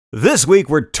This week,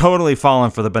 we're totally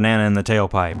falling for the banana in the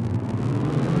tailpipe.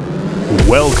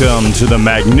 Welcome to the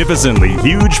Magnificently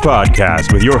Huge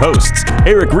Podcast with your hosts,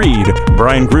 Eric Reed,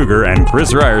 Brian Kruger, and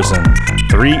Chris Ryerson.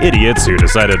 Three idiots who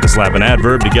decided to slap an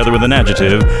adverb together with an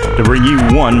adjective to bring you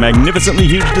one magnificently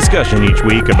huge discussion each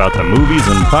week about the movies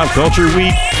and pop culture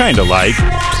we kinda like,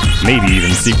 maybe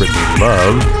even secretly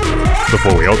love,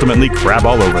 before we ultimately crab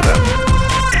all over them.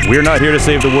 We're not here to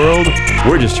save the world,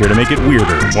 we're just here to make it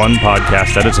weirder, one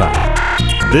podcast at a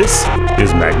time. This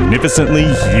is Magnificently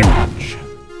Huge.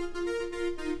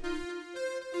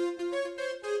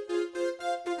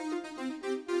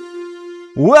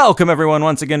 Welcome, everyone,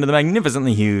 once again to the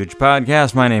Magnificently Huge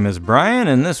Podcast. My name is Brian,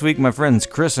 and this week my friends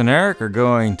Chris and Eric are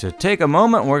going to take a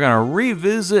moment and we're going to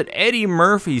revisit Eddie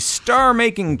Murphy's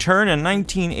star-making turn in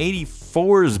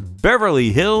 1984's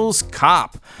Beverly Hills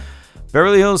Cop.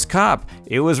 Beverly Hills Cop.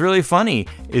 It was really funny.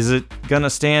 Is it gonna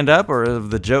stand up, or have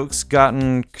the jokes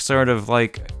gotten sort of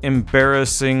like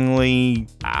embarrassingly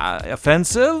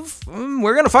offensive?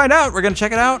 We're gonna find out. We're gonna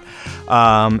check it out.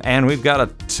 And we've got a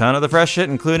ton of the fresh shit,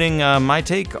 including my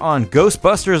take on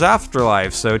Ghostbusters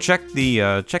Afterlife. So check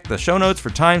the show notes for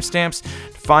timestamps to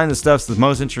find the stuff that's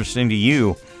most interesting to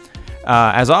you.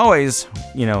 As always,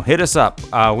 hit us up.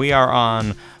 We are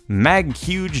on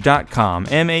maghuge.com,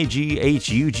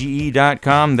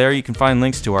 maghuge.com. There you can find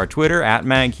links to our Twitter at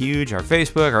maghuge, our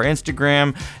Facebook, our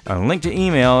Instagram, a link to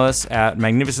email us at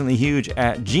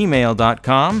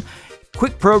magnificentlyhuge@gmail.com.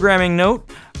 Quick programming note,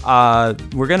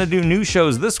 we're going to do new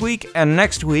shows this week and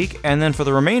next week, and then for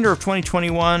the remainder of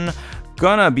 2021,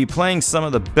 gonna be playing some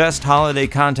of the best holiday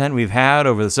content we've had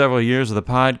over the several years of the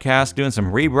podcast, doing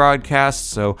some rebroadcasts,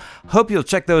 so hope you'll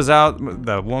check those out.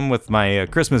 The one with my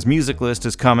Christmas music list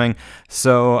is coming,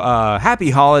 so happy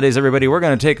holidays, everybody. We're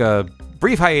gonna take a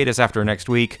brief hiatus after next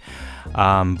week,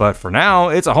 but for now,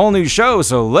 it's a whole new show,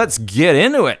 so let's get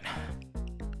into it.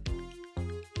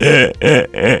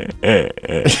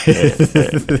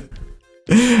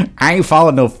 I ain't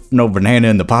following no banana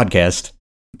in the podcast.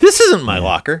 This isn't my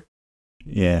locker.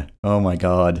 Yeah. Oh my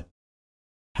God.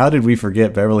 How did we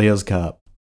forget Beverly Hills Cop?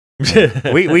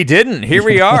 we didn't. Here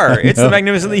we are. It's the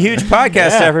Magnificently Huge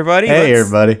Podcast, everybody. Hey,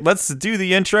 everybody. Let's do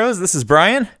the intros. This is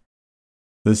Brian.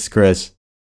 This is Chris.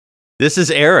 This is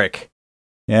Eric.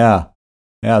 Yeah.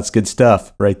 Yeah, it's good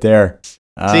stuff right there.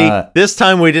 See, this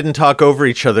time we didn't talk over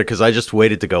each other because I just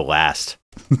waited to go last.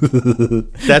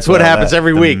 That's what happens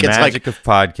every week. It's magic of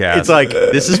podcast. It's like,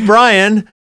 this is Brian.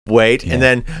 Wait, and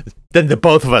then the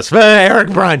both of us,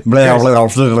 Eric, Brian.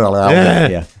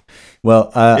 Yeah.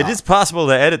 Well, it is possible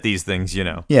to edit these things,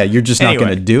 Yeah, you're just not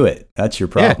going to do it. That's your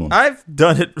problem. Yeah, I've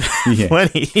done it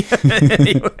plenty.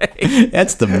 Anyway.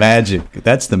 That's the magic.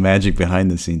 That's the magic behind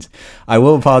the scenes. I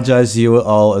will apologize to you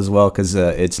all as well, because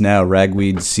it's now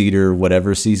ragweed, cedar,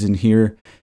 whatever season here,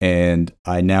 and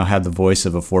I now have the voice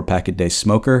of a 4-pack-a-day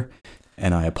smoker,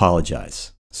 and I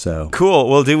apologize. So cool.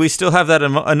 Well, do we still have that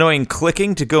annoying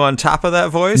clicking to go on top of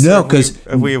that voice? No, because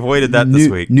we avoided that this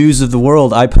week. News of the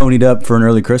world. I ponied up for an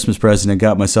early Christmas present and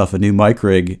got myself a new mic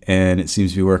rig, and it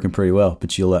seems to be working pretty well.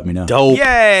 But you'll let me know. Dope.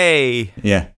 Yay!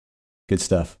 Yeah, good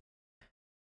stuff.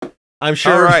 I'm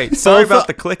sure. All right. Sorry about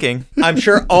the clicking. I'm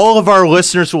sure all of our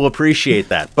listeners will appreciate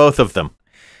that. Both of them.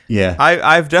 Yeah.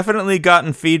 I've definitely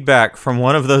gotten feedback from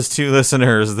one of those two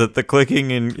listeners that the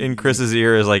clicking in Chris's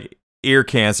ear is like ear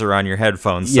cancer on your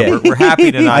headphones. So we're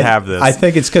happy to not have this. I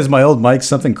think it's because my old mic,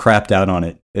 something crapped out on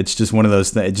it. It's just one of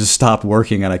those things. It just stopped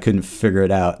working and I couldn't figure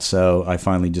it out. So I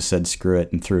finally just said screw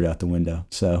it and threw it out the window.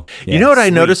 So you know what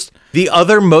I noticed? The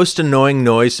other most annoying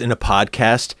noise in a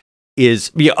podcast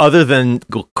is, other than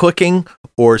clicking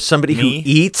or somebody who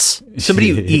eats. Somebody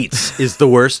who eats is the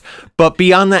worst. But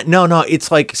beyond that, no, it's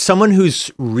like someone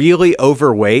who's really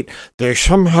overweight. They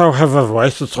somehow have a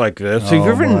voice that's like this.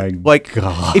 Oh, my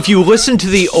God. If you listen to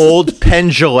the old Penn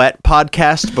Jillette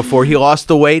podcast before he lost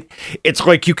the weight, it's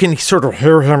like you can sort of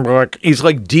hear him like he's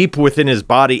like deep within his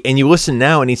body, and you listen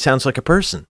now and he sounds like a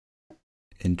person.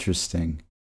 Interesting.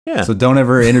 Yeah. So don't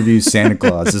ever interview Santa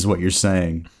Claus is what you're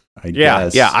saying. I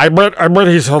guess. Yeah, I bet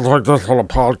he sounds like this on a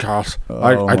podcast.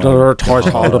 I deliver toys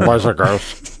all the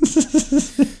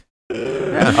bicycles.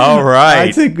 All right.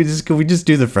 I think can we just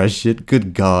do the fresh shit?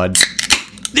 Good God.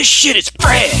 This shit is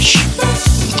fresh.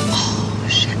 Oh,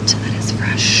 shit, that is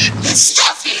fresh. This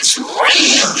stuff is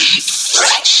really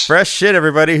fresh. Fresh shit,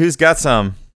 everybody. Who's got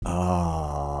some?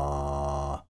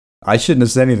 I shouldn't have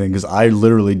said anything because I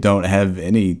literally don't have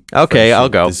any. Okay, I'll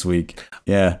go this week.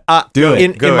 Yeah, do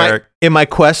it. Eric. In my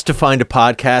quest to find a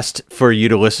podcast for you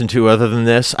to listen to other than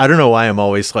this, I don't know why I'm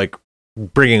always like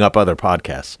bringing up other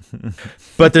podcasts.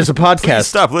 But there's a Please podcast.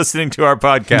 stop listening to our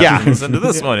podcast and listen to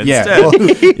this one Yeah, instead. well,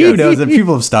 who knows?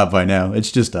 People have stopped by now.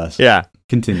 It's just us. Yeah.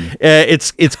 Continue.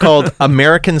 It's called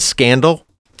American Scandal,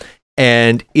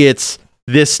 and it's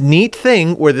this neat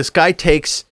thing where this guy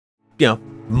takes,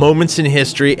 moments in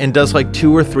history and does like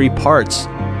 2 or 3 parts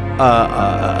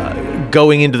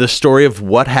going into the story of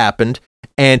what happened,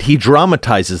 and he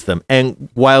dramatizes them. And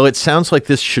while it sounds like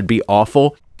this should be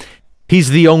awful, he's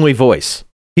the only voice.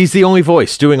 He's the only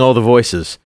voice doing all the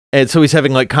voices. And so he's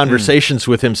having like conversations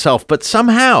with himself, but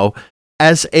somehow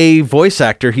as a voice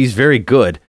actor, he's very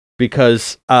good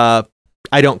because I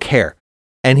don't care.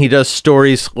 And he does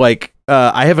stories like,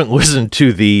 I haven't listened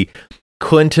to the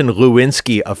Clinton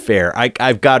Lewinsky affair.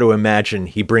 I've got to imagine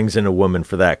he brings in a woman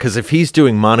for that. Cause if he's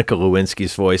doing Monica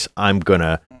Lewinsky's voice, I'm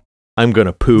gonna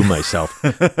poo myself.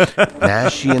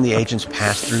 As she and the agents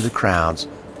pass through the crowds,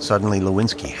 suddenly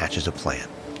Lewinsky hatches a plan.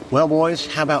 Well, boys,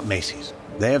 how about Macy's?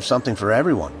 They have something for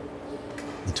everyone.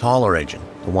 The taller agent,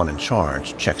 the one in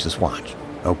charge, checks his watch.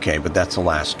 Okay, but that's the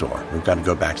last store. We've got to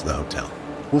go back to the hotel.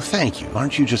 Well, thank you.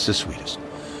 Aren't you just the sweetest?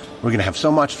 We're going to have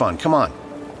so much fun. Come on.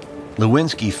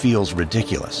 Lewinsky feels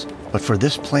ridiculous. But for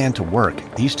this plan to work,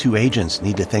 these 2 agents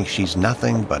need to think she's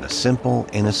nothing but a simple,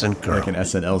 innocent girl. Like an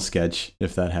SNL sketch,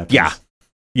 if that happens.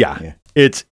 Yeah.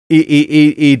 It's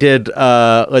he did.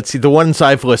 Let's see. The ones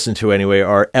I've listened to anyway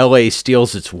are L.A.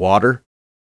 Steals Its Water.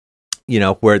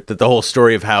 Where the whole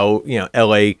story of how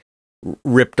L.A.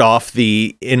 ripped off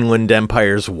the Inland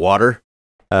Empire's water,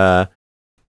 and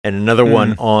another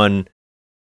one on.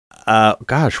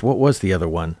 What was the other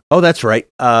one? Oh, that's right.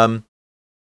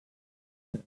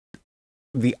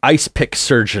 The ice pick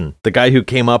surgeon, the guy who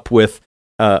came up with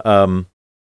that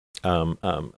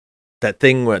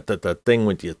thing with the thing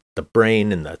with the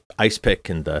brain and the ice pick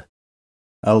and the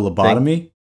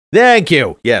lobotomy. Thank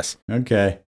you. Yes.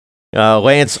 Okay.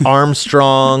 Lance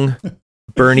Armstrong,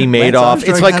 Bernie Madoff.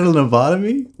 It's like had a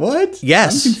lobotomy. What?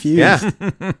 Yes. I'm confused. Yeah.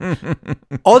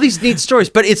 All these neat stories,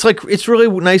 but it's really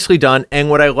nicely done. And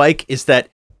what I like is that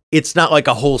it's not like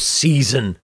a whole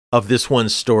season of this one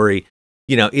story.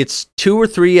 It's 2 or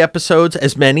 3 episodes,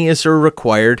 as many as are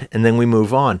required, and then we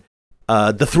move on.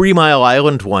 The 3 Mile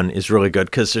Island one is really good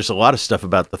because there's a lot of stuff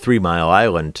about the 3 Mile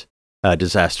Island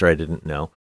disaster I didn't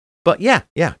know. But yeah,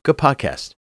 good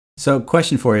podcast. So,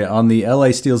 question for you. On the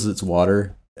LA Steals Its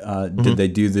Water, did they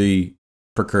do the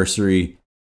precursory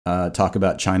talk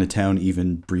about Chinatown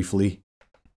even briefly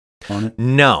on it?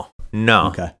 No.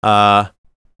 Okay.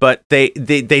 But they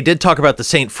did talk about the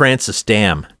St. Francis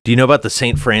Dam. Do you know about the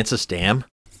St. Francis Dam?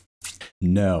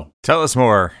 No. Tell us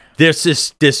more. There's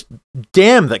this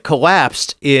dam that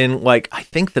collapsed in I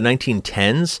think the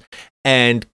 1910s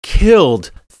and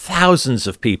killed thousands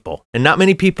of people. And not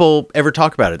many people ever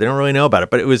talk about it. They don't really know about it.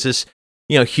 But it was this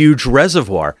huge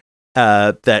reservoir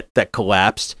that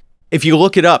collapsed. If you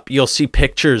look it up, you'll see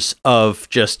pictures of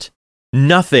just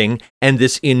nothing and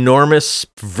this enormous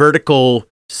vertical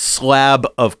slab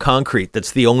of concrete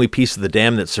that's the only piece of the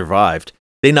dam that survived.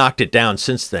 They knocked it down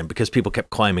since then because people kept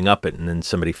climbing up it and then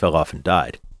somebody fell off and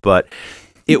died. But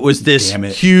it was this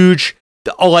huge,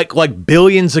 like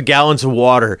billions of gallons of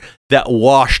water that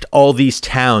washed all these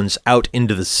towns out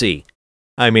into the sea.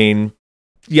 I mean,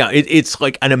 yeah, it's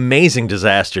like an amazing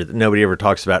disaster that nobody ever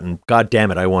talks about, and God damn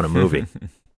it, I want a movie.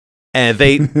 And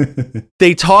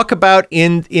they talk about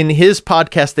in his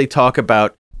podcast, they talk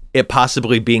about it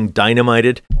possibly being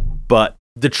dynamited, but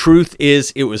the truth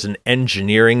is it was an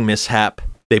engineering mishap.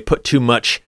 They put too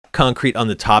much concrete on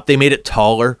the top. They made it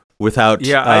taller without.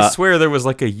 Yeah, I swear there was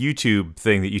like a YouTube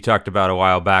thing that you talked about a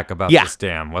while back about this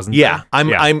dam, wasn't there?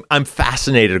 I'm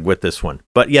fascinated with this one,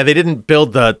 but yeah, they didn't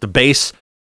build the base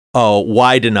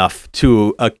wide enough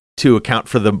to account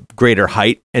for the greater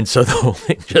height, and so the whole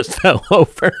thing just fell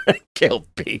over and killed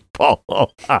people.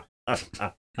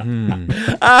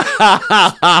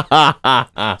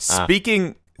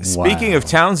 Speaking of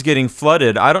towns getting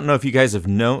flooded, I don't know if you guys have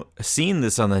seen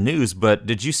this on the news, but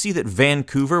did you see that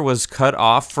Vancouver was cut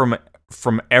off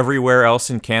from everywhere else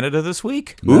in Canada this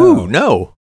week? Ooh,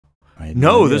 no.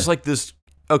 No, there's like this.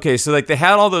 Okay, so like they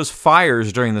had all those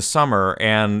fires during the summer,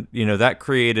 and that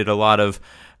created a lot of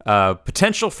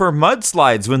potential for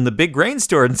mudslides when the big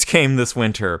rainstorms came this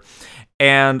winter.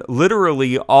 And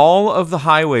literally all of the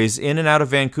highways in and out of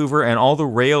Vancouver and all the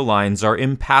rail lines are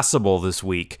impassable this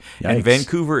week. Yikes. And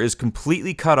Vancouver is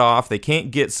completely cut off. They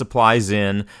can't get supplies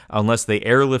in unless they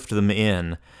airlift them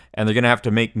in. And they're going to have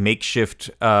to make makeshift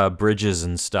bridges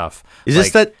and stuff. Is this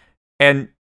that? And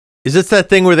Is this that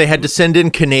thing where they had to send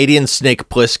in Canadian Snake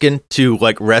Plissken to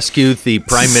like rescue the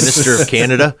Prime Minister of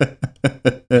Canada?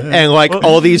 And like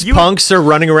all these punks are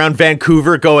running around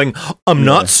Vancouver going, I'm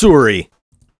not sorry.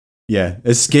 Yeah,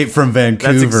 Escape from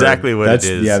Vancouver. That's exactly what it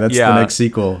is. Yeah, that's the next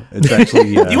sequel. It's actually...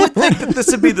 You would think that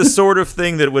this would be the sort of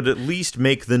thing that would at least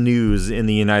make the news in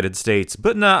the United States,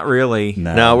 but not really.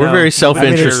 No, we're very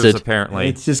self-interested. Apparently.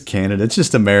 It's just Canada. It's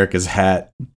just America's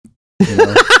hat. You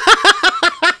know?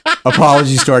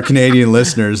 Apologies to our Canadian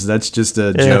listeners. That's just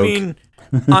a joke. I mean,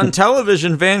 on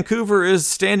television, Vancouver is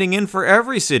standing in for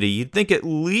every city. You'd think at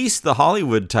least the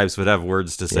Hollywood types would have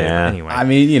words to say. Yeah. Anyway, I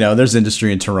mean, there's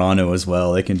industry in Toronto as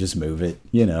well. They can just move it,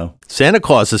 Santa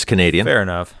Claus is Canadian. fair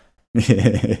enough.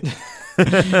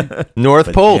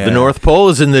 North Pole. Yeah. The North Pole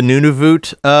is in the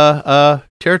Nunavut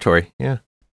territory. Yeah.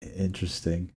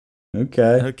 Interesting.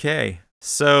 Okay. Okay,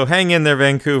 so hang in there,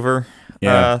 Vancouver.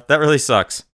 Yeah. That really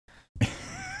sucks.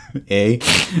 A.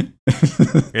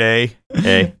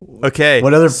 Okay.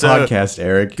 What other so, podcast,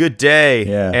 Eric? Good day.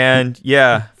 Yeah. And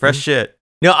fresh shit.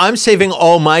 No, I'm saving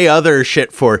all my other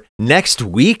shit for next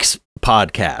week's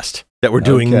podcast that we're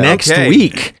doing next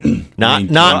week.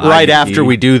 Not right after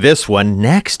we do this one.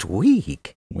 Next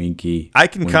week. Winky. I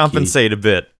can compensate a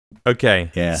bit.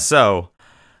 Okay. Yeah. So,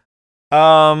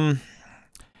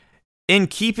 in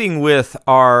keeping with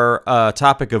our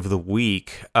topic of the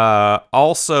week,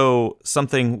 also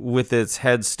something with its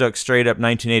head stuck straight up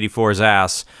 1984's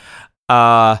ass,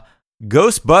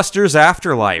 Ghostbusters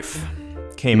Afterlife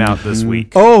came out this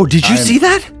week. Oh, did you see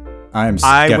that? I'm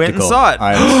skeptical. I went and saw it.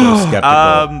 I am so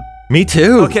skeptical. Me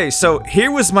too. Okay, so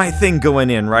here was my thing going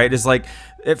in, right? Is like,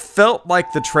 it felt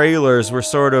like the trailers were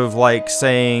sort of like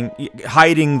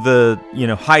hiding the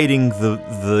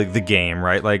game,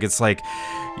 right? Like, it's like,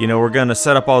 we're gonna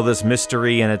set up all this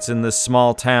mystery, and it's in this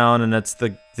small town, and it's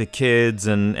the kids,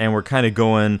 and we're kind of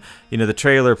going, the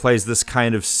trailer plays this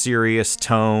kind of serious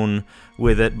tone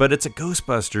with it, but it's a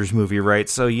Ghostbusters movie, right?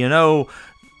 So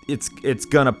it's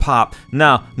gonna pop.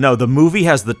 No, the movie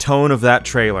has the tone of that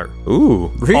trailer. Ooh,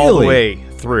 really? All the way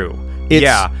through.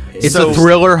 It's a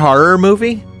thriller horror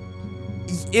movie?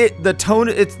 They're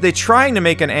trying to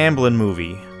make an Amblin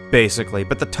movie, basically,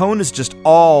 but the tone is just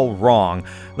all wrong.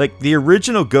 Like, the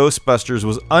original Ghostbusters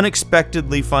was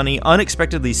unexpectedly funny,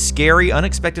 unexpectedly scary,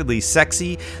 unexpectedly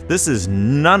sexy. This is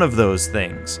none of those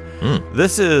things.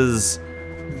 This is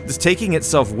taking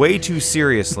itself way too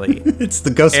seriously. It's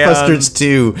the Ghostbusters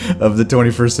 2 of the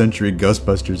 21st century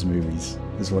Ghostbusters movies,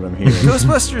 is what I'm hearing.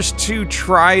 Ghostbusters 2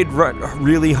 tried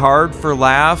really hard for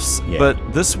laughs, but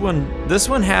this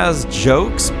one has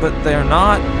jokes, but they're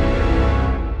not.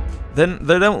 Then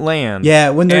they don't land.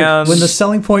 Yeah, when the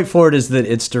selling point for it is that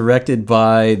it's directed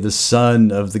by the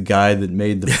son of the guy that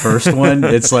made the first one,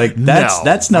 it's like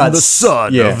that's not the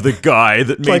son of the guy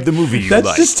that made the movie.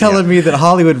 That's just telling me that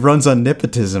Hollywood runs on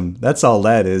nepotism. That's all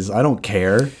that is. I don't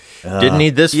care. Didn't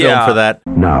need this film for that.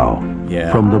 Now,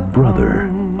 from the brother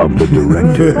of the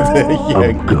director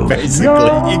of Ghost.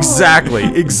 Basically.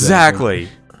 Exactly.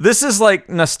 This is like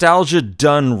nostalgia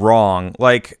done wrong.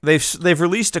 Like, they've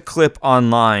released a clip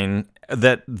online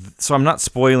so I'm not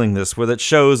spoiling this, where that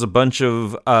shows a bunch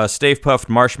of Stay Puft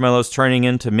Marshmallows turning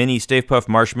into mini Stay Puft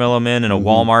Marshmallow Men in a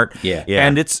Walmart. Yeah.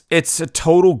 And it's a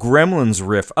total Gremlins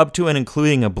riff, up to and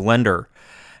including a blender.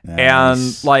 Nice.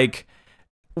 And like,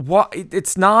 what?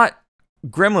 It's not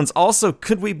Gremlins. Also,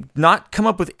 could we not come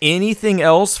up with anything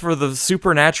else for the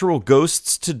supernatural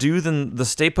ghosts to do than the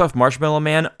Stay Puft Marshmallow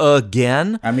Man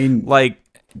again? I mean, like,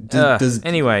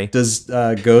 anyway. Does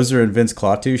Gozer and Vince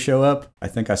Klaatu show up? I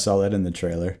think I saw that in the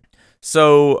trailer.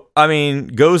 So, I mean,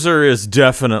 Gozer is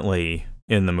definitely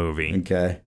in the movie.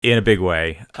 Okay. In a big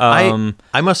way.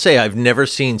 I must say, I've never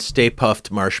seen Stay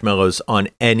Puft Marshmallows on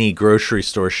any grocery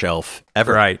store shelf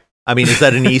ever. Right. I mean, is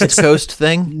that an East Coast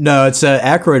thing? No, it's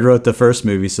Aykroyd wrote the first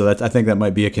movie, so I think that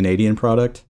might be a Canadian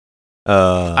product.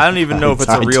 I don't even know if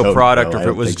it's a real product or if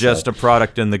it was just a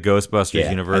product in the Ghostbusters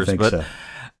universe. I think but so.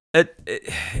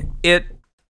 It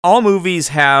all movies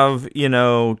have,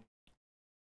 you'll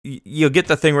get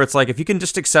the thing where it's like, if you can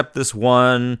just accept this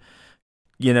one,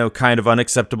 kind of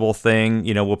unacceptable thing,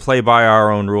 we'll play by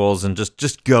our own rules and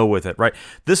just go with it, right?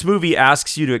 This movie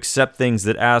asks you to accept things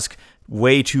that ask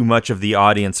way too much of the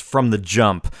audience from the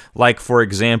jump. Like, for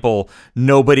example,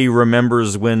 nobody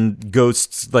remembers when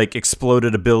ghosts like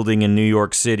exploded a building in New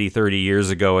York City 30 years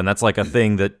ago, and that's like a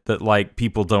thing that like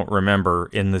people don't remember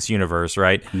in this universe,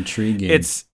 right? Intriguing.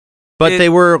 But they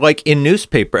were like in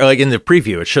newspaper, like in the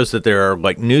preview, it shows that there are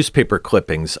like newspaper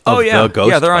clippings of the Ghostbusters.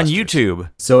 Yeah, they're on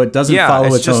YouTube. So it doesn't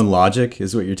follow its just own logic,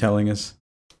 is what you're telling us?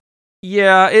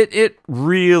 Yeah, it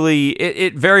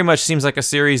really very much seems like a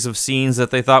series of scenes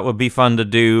that they thought would be fun to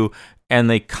do, and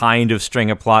they kind of string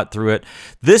a plot through it.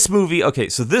 This movie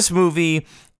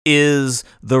is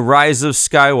the Rise of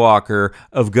Skywalker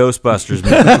of Ghostbusters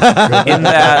movies. In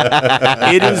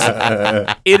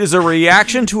that it is a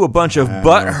reaction to a bunch of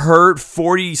butthurt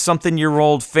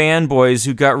 40-something-year-old fanboys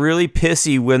who got really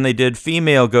pissy when they did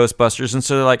female Ghostbusters, and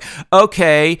so they're like,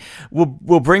 okay,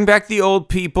 we'll bring back the old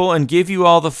people and give you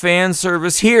all the fan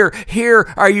service. Here,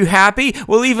 are you happy?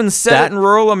 We'll even set it in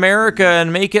rural America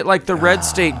and make it like the Red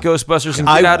State Ghostbusters and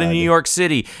get out of New York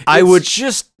City.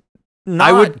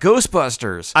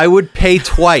 Ghostbusters. I would pay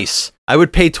twice.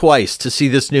 To see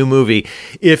this new movie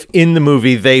if in the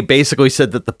movie they basically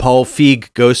said that the Paul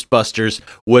Feig Ghostbusters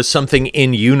was something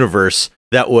in universe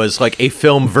that was like a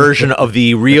film version of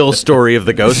the real story of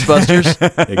the Ghostbusters.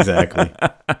 Exactly.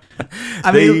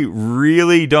 They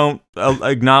really don't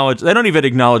acknowledge. They don't even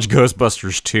acknowledge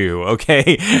Ghostbusters 2.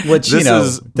 Okay, which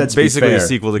that's basically a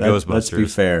sequel to Ghostbusters. Let's be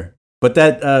fair. But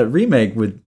that remake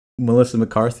with Melissa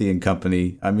McCarthy and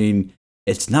company, I mean,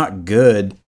 it's not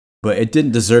good, but it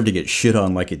didn't deserve to get shit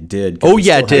on like it did. Oh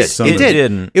yeah, it did. It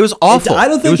didn't. It was awful. I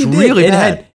don't think it was really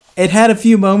bad. It had a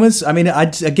few moments. I mean,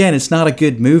 again, it's not a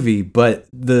good movie, but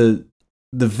the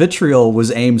vitriol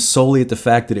was aimed solely at the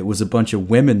fact that it was a bunch of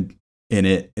women in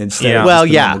it instead of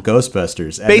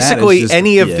Ghostbusters. And basically,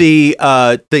 any of the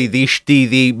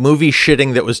movie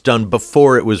shitting that was done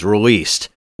before it was released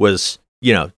was,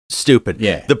 stupid.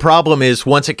 Yeah. The problem is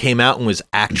once it came out and was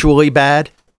actually bad,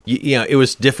 it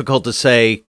was difficult to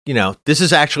say, this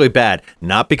is actually bad,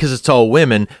 not because it's all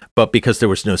women, but because there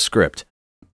was no script.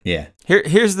 Yeah.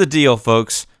 Here's the deal,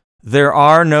 folks. There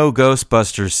are no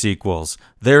Ghostbusters sequels.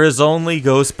 There is only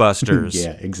Ghostbusters.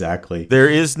 Yeah, exactly. There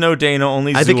is no Dana,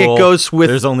 only Zool. I think it goes with...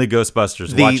 There's only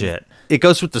Ghostbusters. Watch it. It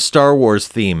goes with the Star Wars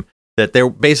theme, that they're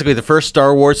basically the first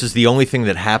Star Wars is the only thing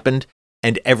that happened,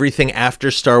 and everything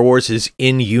after Star Wars is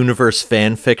in-universe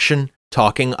fan fiction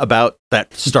talking about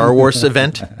that Star Wars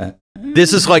event.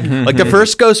 This is like the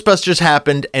first Ghostbusters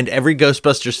happened, and every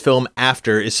Ghostbusters film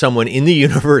after is someone in the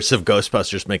universe of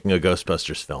Ghostbusters making a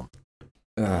Ghostbusters film.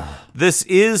 This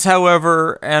is,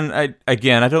 however, and I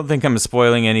don't think I'm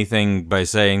spoiling anything by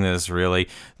saying this, really.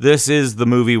 This is the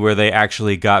movie where they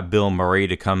actually got Bill Murray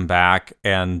to come back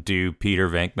and do Peter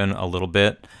Venkman a little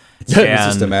bit. It's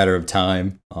just a matter of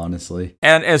time, honestly.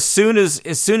 And as soon as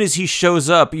he shows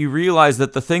up, you realize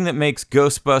that the thing that makes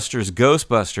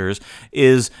Ghostbusters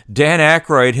is Dan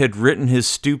Aykroyd had written his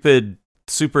stupid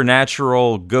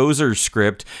supernatural Gozer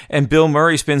script, and Bill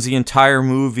Murray spends the entire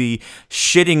movie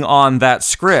shitting on that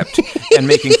script and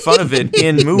making fun of it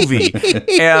in movie.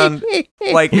 And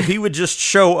like, if he would just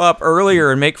show up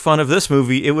earlier and make fun of this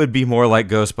movie, it would be more like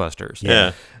Ghostbusters.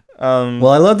 Yeah. Well,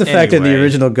 I love the fact in the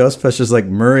original Ghostbusters, like,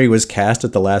 Murray was cast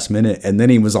at the last minute, and then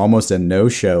he was almost a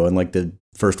no-show in like the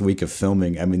first week of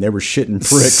filming. I mean, they were shitting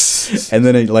bricks, and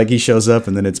then he shows up,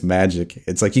 and then it's magic.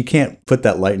 It's like you can't put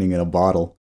that lightning in a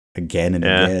bottle again and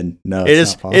again. No,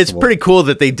 it's not possible. It's pretty cool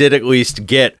that they did at least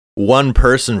get one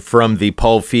person from the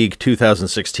Paul Feig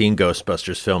 2016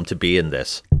 Ghostbusters film to be in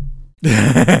this.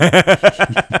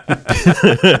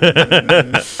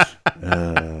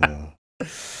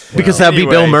 Because that'd be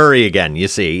Bill Murray again, you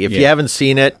see. If you haven't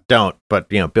seen it, don't. But,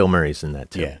 Bill Murray's in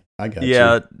that, too. Yeah, I got you.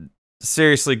 Yeah,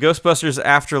 seriously, Ghostbusters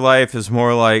Afterlife is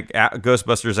more like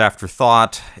Ghostbusters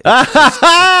Afterthought.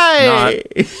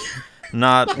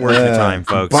 Not worth the time,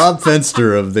 folks. Bob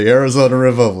Fenster of the Arizona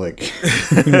Republic,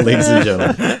 ladies and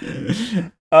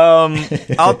gentlemen.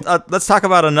 Let's talk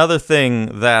about another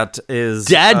thing that is...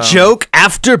 Dad joke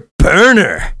after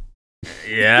burner.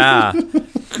 Yeah.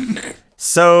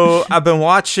 So I've been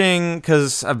watching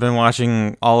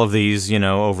all of these,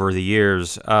 over the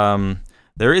years.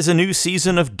 There is a new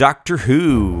season of Doctor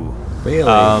Who. Really?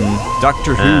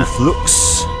 Doctor Who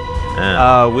Flux.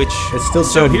 Which it's still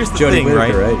so here's the Jodie thing,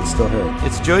 Whittaker, right? It's still her.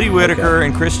 It's Jodie Whittaker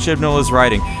and Chris Chibnall is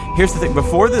writing. Here's the thing: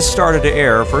 before this started to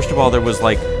air, first of all, there was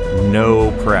like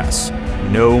no press,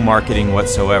 no marketing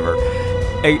whatsoever,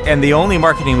 and the only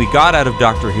marketing we got out of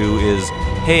Doctor Who is,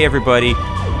 "Hey, everybody,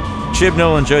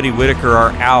 Chibnall and Jodie Whittaker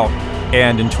are out,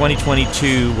 and in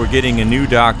 2022 we're getting a new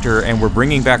Doctor, and we're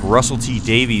bringing back Russell T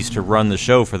Davies to run the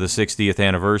show for the 60th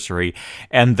anniversary."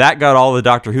 And that got all the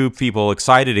Doctor Who people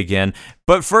excited again.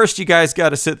 But first, you guys got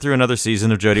to sit through another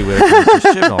season of Jodie Whittaker and Chris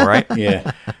Chibnall, right?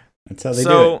 Yeah, that's how they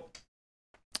do it.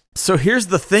 So here's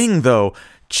the thing, though.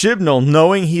 Chibnall,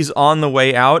 knowing he's on the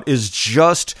way out, is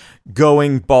just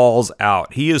going balls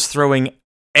out. He is throwing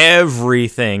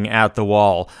everything at the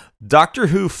wall. Doctor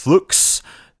Who Flux,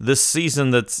 this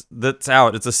season that's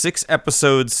out. It's a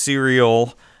 6-episode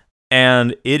serial,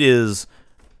 and it is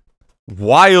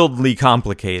wildly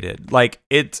complicated. Like,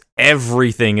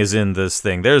 everything is in this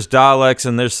thing. There's Daleks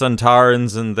and there's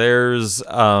Centaurans and there's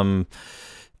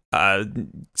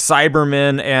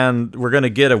Cybermen, and we're gonna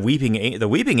get the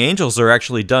Weeping Angels are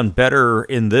actually done better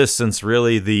in this since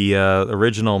really the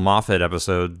original Moffat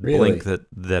episode Blink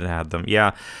that had them.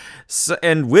 Yeah. So,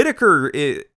 and Whittaker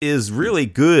is really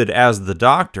good as the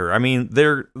Doctor. I mean,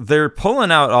 they're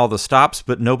pulling out all the stops,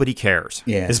 but nobody cares.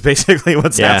 Yeah, is basically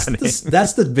what's happening.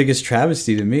 That's the biggest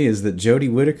travesty to me, is that Jodie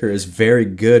Whittaker is very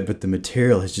good, but the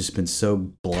material has just been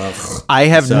so bluff. I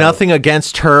have nothing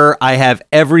against her. I have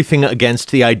everything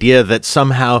against the idea that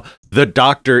somehow the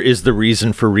Doctor is the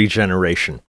reason for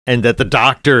regeneration, and that the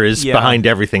Doctor is behind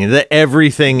everything, and that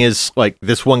everything is like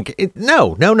this one.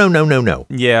 No.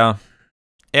 Yeah.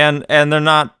 And they're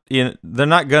not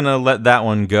gonna let that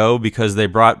one go, because they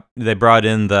brought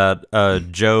in that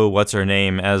Joe, what's her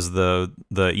name, as the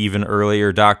even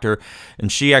earlier Doctor, and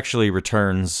she actually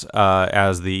returns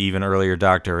as the even earlier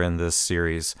Doctor in this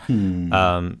series.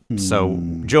 So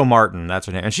Joe Martin, that's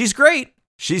her name, and she's great.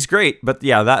 But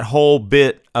yeah, that whole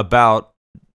bit about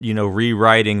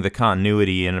rewriting the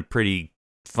continuity in a pretty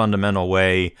fundamental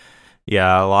way.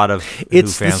 Yeah, a lot of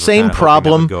it's the same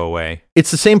problem. Go away. It's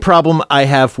the same problem I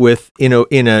have with in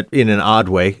an odd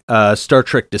way Star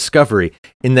Trek Discovery,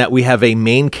 in that we have a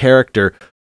main character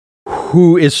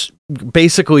who is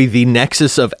basically the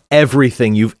nexus of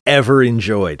everything you've ever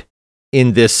enjoyed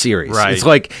in this series. Right. It's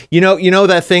like you know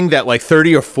that thing that like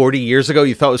 30 or 40 years ago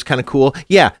you thought was kind of cool.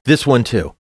 Yeah, this one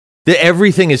too.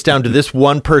 Everything is down to this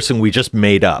one person we just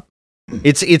made up.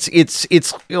 It's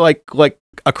like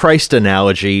a Christ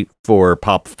analogy for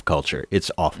pop culture. It's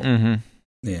awful. Mm-hmm.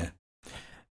 Yeah.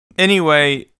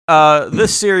 Anyway,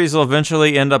 this series will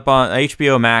eventually end up on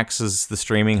HBO Max, is the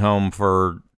streaming home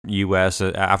for US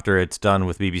after it's done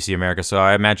with BBC America. So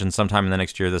I imagine sometime in the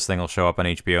next year this thing will show up on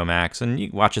HBO Max, and you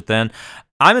can watch it then.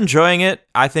 I'm enjoying it.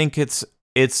 I think it's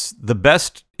the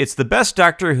best. It's the best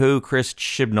Doctor Who Chris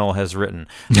Chibnall has written.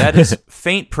 That is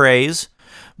faint praise,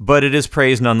 but it is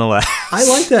praise nonetheless. I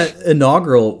like that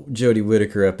inaugural Jodie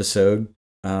Whittaker episode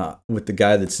with the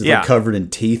guy that's like covered in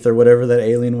teeth or whatever that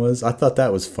alien was. I thought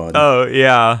that was fun. Oh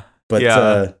yeah, but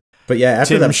yeah,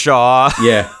 after Tim Shaw,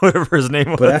 whatever his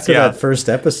name was. But after that first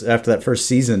episode, after that first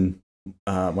season,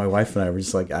 my wife and I were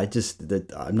just like,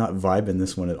 I'm not vibing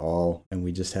this one at all, and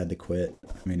we just had to quit.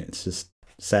 I mean, it's just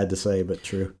sad to say, but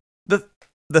true.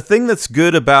 The thing that's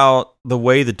good about the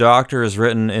way the Doctor is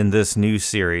written in this new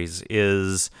series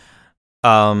is,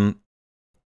 as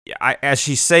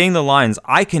she's saying the lines,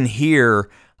 I can hear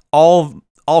all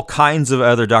kinds of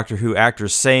other Doctor Who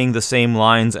actors saying the same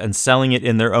lines and selling it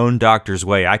in their own Doctor's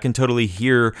way. I can totally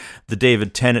hear the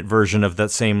David Tennant version of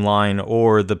that same line,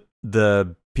 or the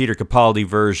Peter Capaldi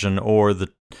version, or the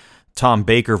Tom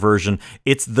Baker version.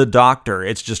 It's the Doctor.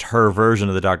 It's just her version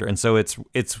of the Doctor, and so it's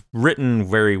written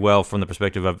very well from the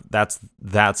perspective of that's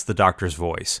the Doctor's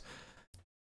voice.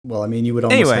 Well, I mean, you would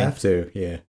almost have to,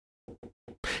 yeah.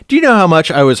 Do you know how much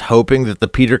I was hoping that the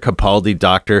Peter Capaldi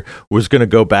Doctor was going to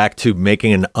go back to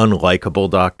making an unlikable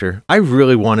Doctor? I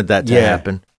really wanted that to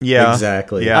happen. Yeah,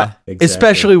 exactly. Yeah, exactly.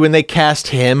 Especially when they cast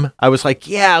him, I was like,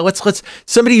 yeah, let's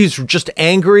somebody who's just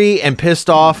angry and pissed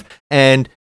off, and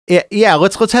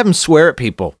let's have him swear at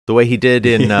people the way he did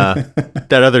in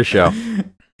that other show.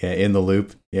 Yeah, In the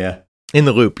Loop. Yeah, In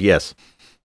the Loop. Yes,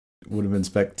 would have been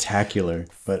spectacular,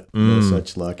 but no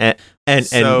such luck. And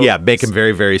make him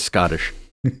very, very Scottish.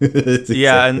 Exactly.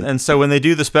 Yeah, and so when they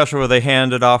do the special where they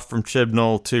hand it off from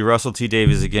Chibnall to Russell T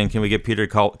Davies again, can we get Peter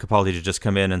Capaldi to just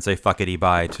come in and say "fuckity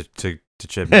bye" to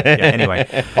Chibnall? Yeah, anyway.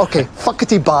 Okay,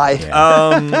 fuckity bye.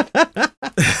 Yeah.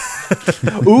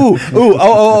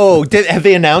 Have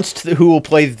they announced who will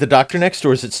play the Doctor next,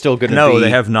 or is it still going to be? No, they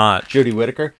have not. Jodie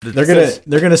Whittaker.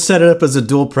 They're gonna set it up as a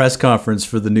dual press conference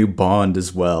for the new Bond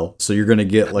as well. So you're gonna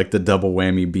get like the double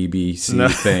whammy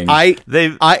BBC thing.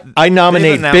 I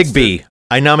nominate Big B.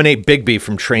 I nominate Big B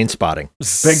from Trainspotting.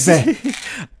 Big B.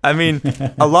 I mean,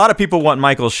 a lot of people want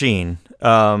Michael Sheen,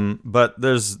 but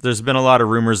there's been a lot of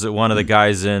rumors that one of the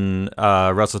guys in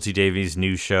Russell T Davies'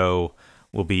 new show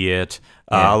will be it.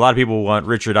 A lot of people want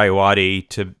Richard Ayoade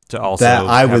to also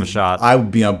have a shot. I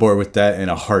would be on board with that in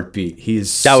a heartbeat. He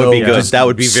is that would be good. That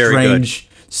would be very strange,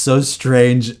 good. So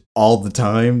strange all the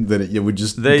time that it would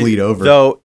just bleed over.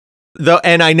 Though,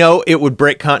 and I know it would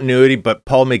break continuity, but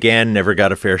Paul McGann never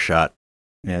got a fair shot.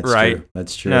 Yeah, that's true.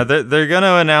 That's true. No, they're going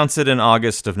to announce it in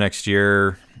August of next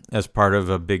year as part of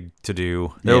a big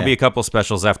to-do. There will be a couple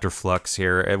specials after Flux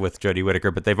here with Jodie Whittaker,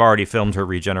 but they've already filmed her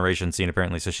regeneration scene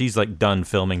apparently, so she's like done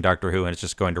filming Doctor Who, and it's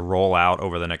just going to roll out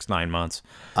over the next 9 months.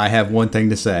 I have one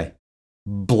thing to say.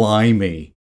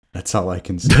 Blimey. That's all I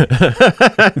can say.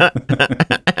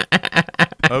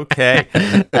 Okay.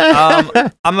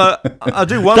 I'll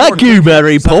do one more. Thank you,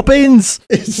 Mary Poppins.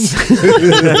 We're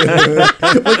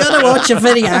gonna watch a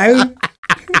video.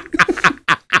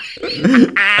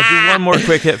 I'll do one more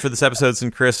quick hit for this episode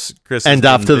since Chris And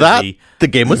after that, the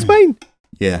game was mine.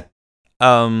 Yeah.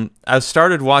 I've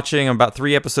started watching about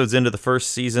 3 episodes into the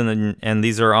first season, and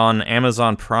these are on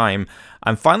Amazon Prime.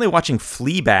 I'm finally watching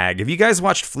Fleabag. Have you guys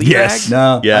watched Fleabag? Yes.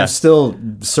 No, Yeah. I've still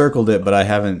circled it, but I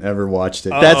haven't ever watched it.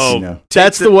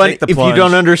 That's the one. If you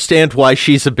don't understand why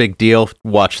she's a big deal,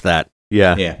 watch that.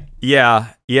 Yeah.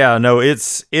 Yeah. No,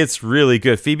 it's really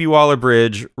good. Phoebe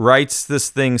Waller-Bridge writes this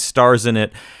thing, stars in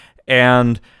it,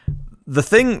 and the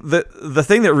thing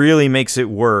that really makes it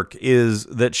work is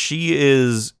that she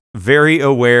is very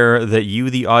aware that you,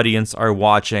 the audience, are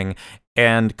watching,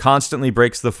 and constantly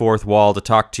breaks the fourth wall to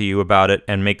talk to you about it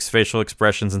and makes facial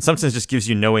expressions, and sometimes just gives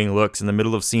you knowing looks in the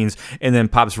middle of scenes and then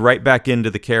pops right back into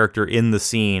the character in the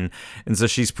scene. And so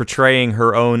she's portraying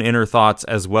her own inner thoughts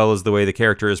as well as the way the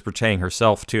character is portraying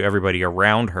herself to everybody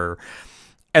around her.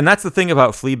 And that's the thing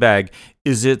about Fleabag,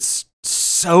 is it's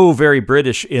so very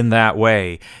British in that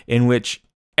way, in which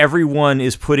everyone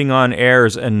is putting on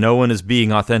airs and no one is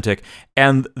being authentic.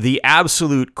 And the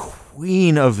absolute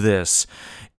queen of this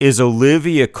is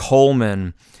Olivia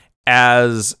Colman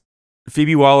as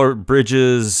Phoebe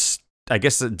Waller-Bridge's, I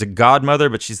guess, the godmother,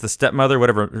 but she's the stepmother,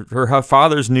 whatever, her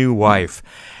father's new wife.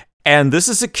 And this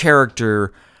is a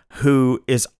character who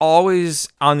is always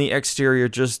on the exterior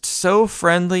just so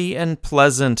friendly and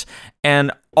pleasant,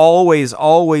 and always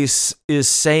is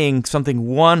saying something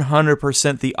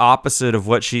 100% the opposite of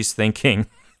what she's thinking.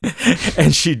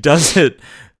 And she does it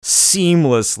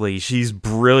seamlessly. She's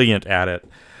brilliant at it.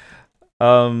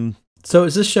 So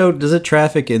is this show, does it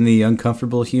traffic in the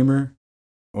uncomfortable humor?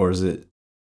 Or is it,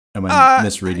 am I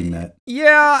misreading that?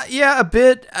 Yeah, a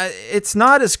bit. It's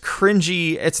not as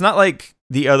cringy. It's not like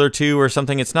the other two or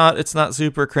something. It's not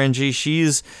super cringy.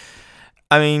 She's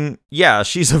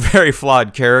a very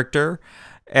flawed character,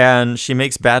 and she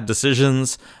makes bad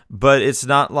decisions, but it's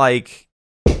not like,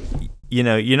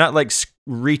 you're not like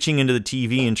reaching into the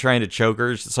TV and trying to choke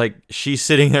her. It's like she's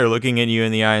sitting there looking at you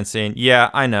in the eye and saying, yeah,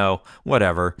 I know,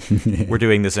 whatever. We're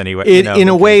doing this anyway. In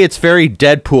a way, it's very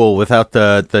Deadpool without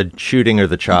the shooting or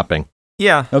the chopping.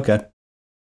 Yeah. Okay.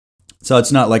 So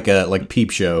it's not like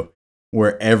Peep Show,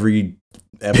 where every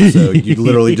episode you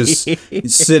literally just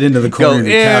sit into the corner of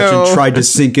the couch and try to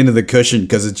sink into the cushion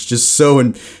because it's just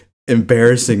so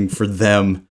embarrassing for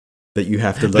them that you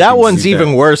have to. That one's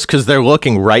even worse because they're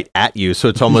looking right at you, so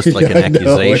it's almost like an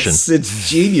accusation. It's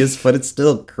genius, but it's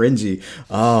still cringy.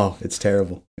 Oh, it's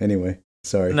terrible. Anyway,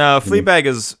 sorry. No, Fleabag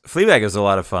is a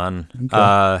lot of fun.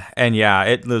 Okay. And yeah,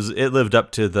 it lived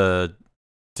up to the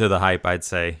hype, I'd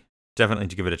say. Definitely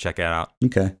to give it a check out.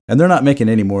 Okay. And they're not making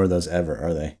any more of those ever,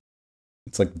 are they?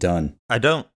 It's like done. I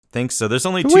don't think so. There's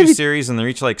only 2 series and they're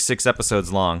each like 6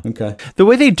 episodes long. Okay. The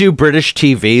way they do British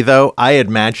TV, though, I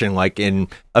imagine like in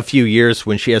a few years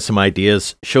when she has some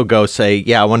ideas, she'll go say,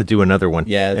 yeah, I want to do another one.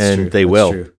 Yeah, that's and true. They that's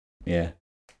will. True. Yeah.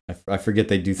 I forget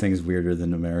they do things weirder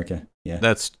than America. Yeah.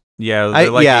 They're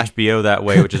like HBO that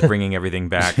way, which is bringing everything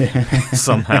back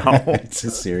somehow.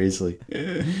 Seriously.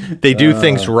 They do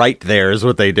things right there is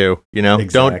what they do.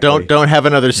 Exactly. Don't have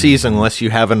another season unless you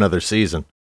have another season.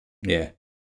 Yeah.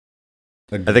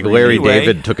 I think Larry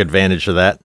David took advantage of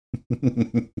that.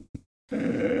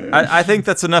 I think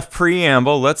that's enough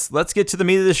preamble. Let's get to the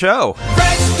meat of the show.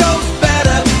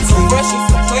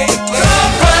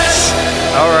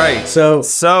 All right.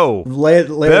 So lay it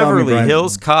Beverly on me,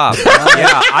 Hills Cop.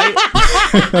 Yeah.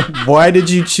 Why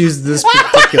did you choose this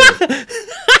particular?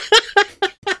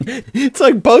 It's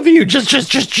like both of you just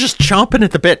chomping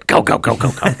at the bit. Go.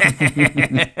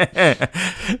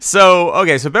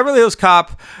 So Beverly Hills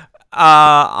Cop,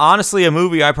 honestly, a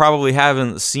movie I probably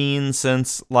haven't seen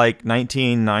since like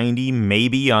 1990,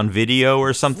 maybe on video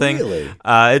or something. Really?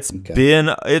 It's been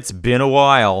a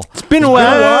while. It's been a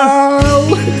while.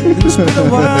 It's been a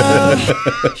while.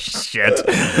 Shit.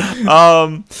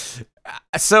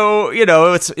 So,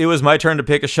 it was my turn to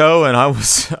pick a show, and I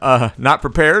was not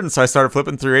prepared, and so I started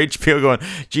flipping through HBO going,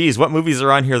 geez, what movies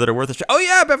are on here that are worth a show? Oh,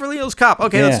 yeah, Beverly Hills Cop.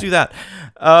 Okay, let's do that.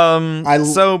 I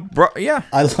love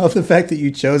the fact that you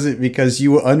chose it because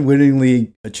you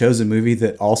unwittingly chose a movie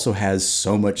that also has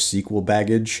so much sequel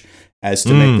baggage as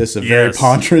to make this a very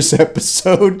ponderous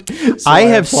episode. So I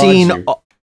have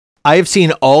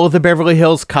seen all of the Beverly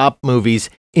Hills Cop movies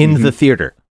in the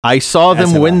theater. I saw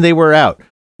them when they were out.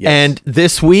 Yes. And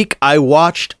this week, I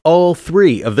watched all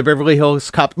 3 of the Beverly Hills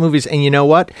Cop movies, and you know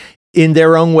what? in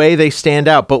their own way, they stand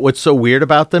out. But what's so weird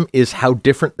about them is how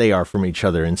different they are from each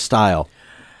other in style.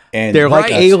 And they're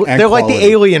like they're like the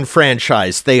Alien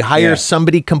franchise. They hire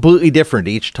somebody completely different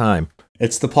each time.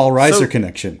 It's the Paul Reiser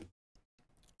connection.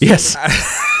 Yes.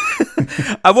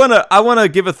 I wanna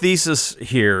give a thesis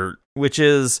here, which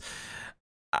is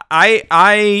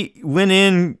I went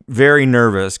in very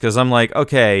nervous because I'm like,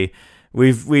 okay,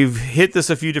 we've hit this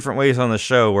a few different ways on the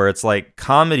show where it's like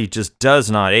comedy just does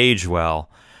not age well,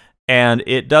 and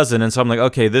it doesn't. And so I'm like,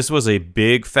 okay, this was a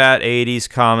big fat 80s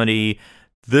comedy.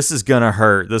 This is going to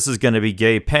hurt. This is going to be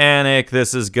gay panic.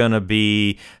 This is going to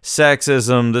be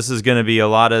sexism. This is going to be a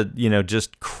lot of,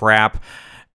 just crap.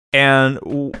 And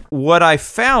what I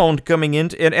found coming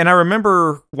into, and I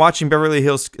remember watching Beverly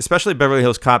Hills, especially Beverly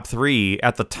Hills Cop 3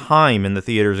 at the time in the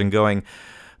theaters and going,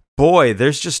 boy,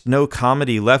 there's just no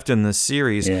comedy left in this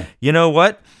series. Yeah. You know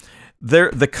what?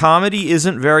 The comedy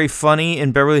isn't very funny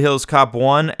in Beverly Hills Cop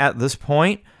 1 at this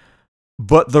point.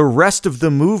 But the rest of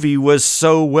the movie was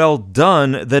so well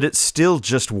done that it still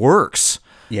just works.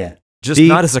 Yeah. Just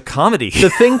not as a comedy.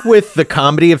 The thing with the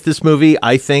comedy of this movie,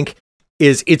 I think,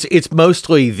 is it's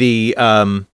mostly the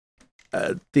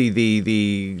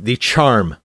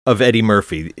charm of Eddie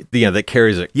Murphy, that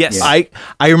carries it. Yes. Yeah.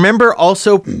 I remember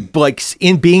also like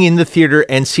being in the theater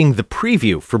and seeing the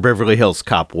preview for Beverly Hills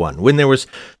Cop 1 when there was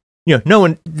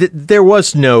there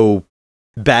was no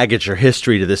baggage or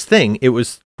history to this thing. It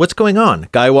was, what's going on?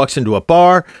 Guy walks into a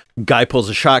bar, guy pulls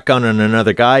a shotgun on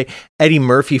another guy. Eddie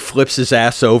Murphy flips his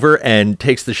ass over and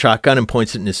takes the shotgun and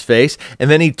points it in his face. And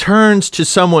then he turns to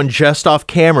someone just off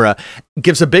camera,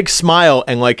 gives a big smile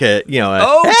and like hey!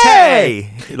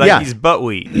 Like he's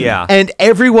buttweed. Yeah. And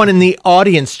everyone in the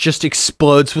audience just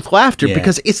explodes with laughter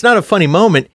because it's not a funny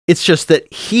moment. It's just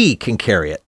that he can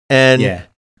carry it. And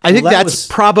I think that's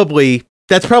probably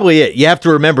it. You have to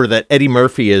remember that Eddie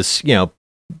Murphy is,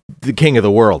 the king of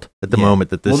the world at the moment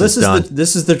that this is done.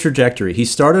 This is the trajectory. He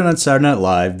started on Saturday Night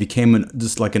Live, became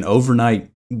just like an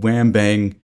overnight wham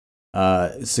bang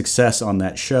success on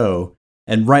that show,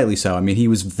 and rightly so. I mean, he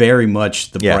was very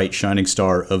much the bright shining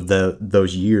star of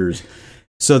those years.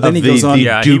 So then he goes on.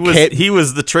 He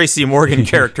was the Tracy Morgan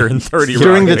character in 30 Rock.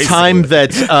 During the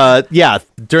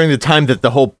time that the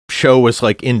whole show was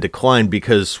like in decline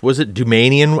because was it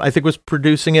Dumanian I think was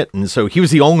producing it, and so he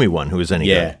was the only one who was any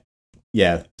good.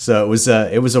 Yeah. So it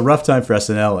was a rough time for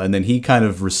SNL, and then he kind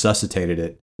of resuscitated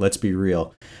it. Let's be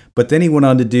real. But then he went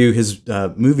on to do his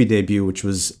movie debut, which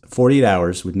was 48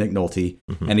 Hours with Nick Nolte,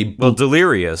 and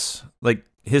Delirious, like.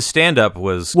 His stand-up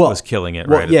was killing it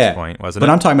at this point, wasn't it?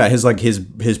 But I'm talking about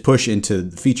his push into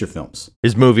feature films.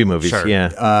 His movies, sure.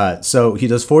 Yeah. So he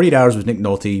does 48 Hours with Nick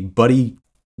Nolte, buddy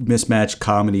mismatch,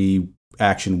 comedy,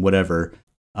 action, whatever,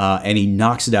 and he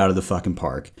knocks it out of the fucking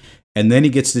park. And then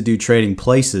he gets to do Trading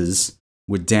Places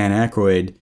with Dan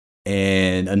Aykroyd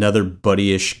and another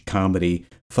buddy-ish comedy,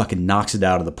 fucking knocks it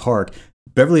out of the park.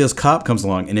 Beverly Hills Cop comes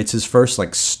along, and it's his first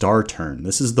star turn.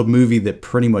 This is the movie that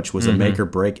pretty much was a make or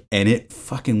break, and it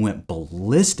fucking went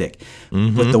ballistic.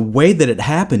 But the way that it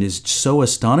happened is so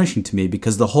astonishing to me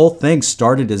because the whole thing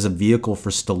started as a vehicle for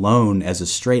Stallone as a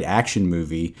straight action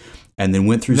movie, and then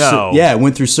went through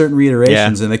certain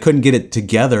reiterations, and they couldn't get it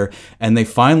together, and they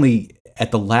finally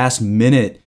at the last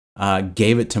minute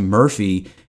gave it to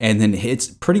Murphy. And then it's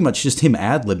pretty much just him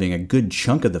ad-libbing a good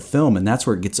chunk of the film, and that's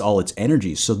where it gets all its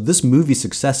energy. So this movie's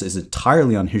success is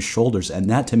entirely on his shoulders, and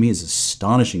that to me is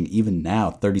astonishing even now,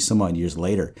 30-some-odd years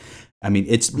later. I mean,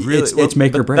 it's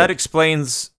make or break. That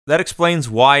explains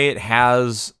why it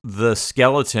has the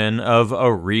skeleton of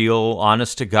a real,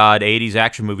 honest-to-God 80s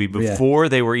action movie before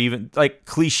they were even... Like,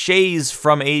 cliches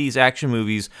from 80s action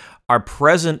movies are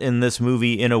present in this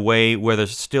movie in a way where they're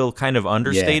still kind of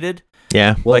understated.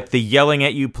 Yeah, like the yelling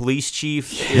at you police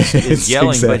chief is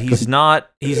yelling, but he's not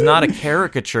a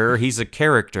caricature. He's a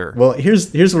character. Well,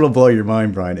 here's what'll blow your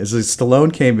mind, Brian. Is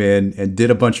Stallone came in and did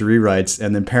a bunch of rewrites,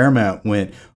 and then Paramount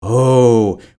went,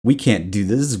 "Oh, we can't do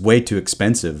this. This is way too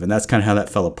expensive," and that's kind of how that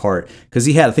fell apart. Because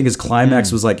I think his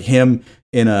climax was like him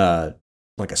in a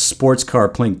sports car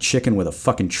playing chicken with a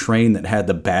fucking train that had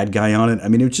the bad guy on it. I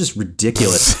mean, it was just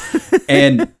ridiculous,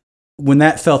 and. When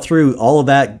that fell through, all of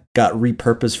that got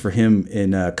repurposed for him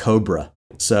in Cobra.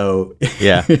 So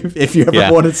if you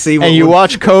ever want to see what... And you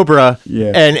watch Cobra,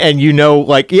 and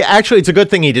actually it's a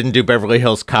good thing he didn't do Beverly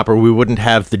Hills Cop, or we wouldn't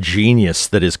have the genius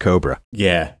that is Cobra.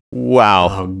 Yeah. Wow.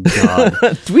 Oh,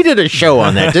 God. We did a show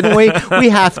on that, didn't we? We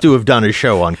have to have done a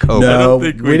show on Cobra. No,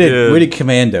 we did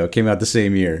Commando. Came out the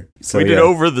same year. So we did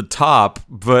Over the Top,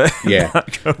 but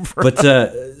not Cobra.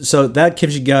 But so that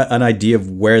gives you an idea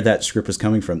of where that script was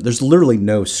coming from. There's literally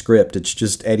no script. It's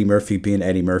just Eddie Murphy being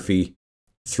Eddie Murphy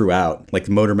throughout, like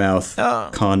the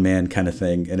Motormouth con man kind of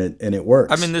thing, and it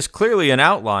works. I mean, there's clearly an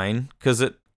outline because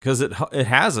it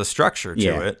has a structure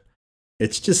to it.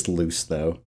 It's just loose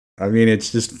though. I mean,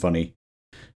 it's just funny,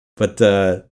 but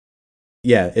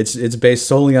it's based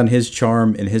solely on his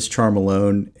charm and his charm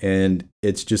alone, and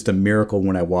it's just a miracle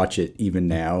when I watch it even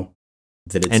now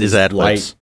that it's and his ad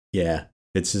libs. Yeah.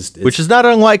 It's which is not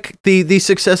unlike the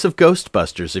success of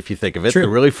Ghostbusters, if you think of it. True. The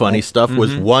really funny stuff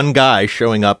was one guy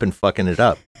showing up and fucking it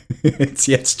up.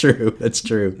 It's true. That's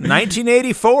true.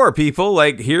 1984, people,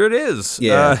 like, here it is.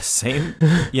 Yeah. Same,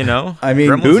 you know. I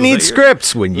mean, who needs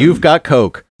scripts when you've got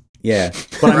Coke? Yeah.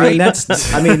 But I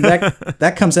mean,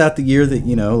 that comes out the year that,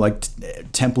 you know, like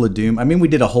Temple of Doom. I mean, we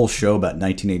did a whole show about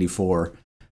 1984,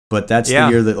 but that's the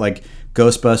year that, like,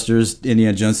 Ghostbusters,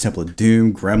 Indiana Jones, Temple of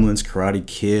Doom, Gremlins, Karate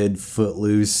Kid,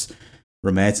 Footloose,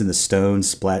 Romance in the Stone,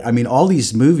 Splat. I mean, all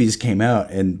these movies came out,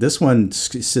 and this one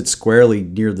sits squarely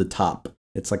near the top.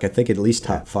 It's like, I think at least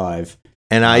top 5.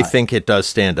 And I think it does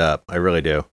stand up. I really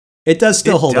do. It does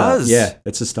still hold up. Yeah,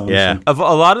 it's astonishing. Yeah. Of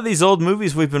a lot of these old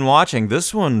movies we've been watching,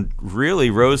 this one really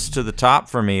rose to the top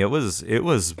for me. It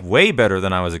was way better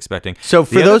than I was expecting. So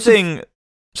for those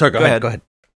sorry, go ahead.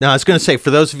 Now, I was going to say,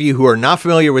 for those of you who are not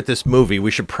familiar with this movie,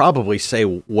 we should probably say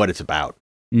what it's about.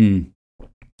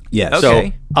 Yeah. Okay.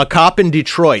 So, a cop in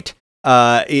Detroit,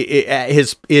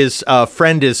 his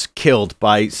friend is killed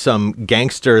by some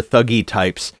gangster thuggy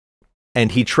types,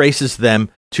 and he traces them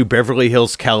to Beverly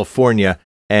Hills, California,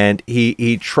 and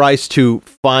he tries to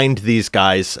find these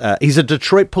guys. He's a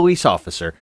Detroit police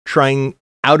officer trying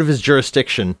out of his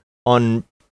jurisdiction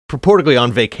purportedly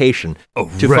on vacation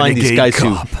to find these guys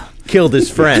who killed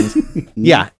his friend.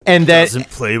 Yeah, and that doesn't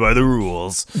play by the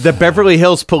rules. The Beverly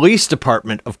Hills Police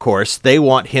Department, of course, they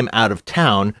want him out of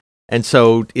town, and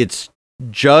so it's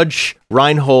Judge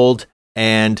Reinhold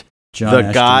and John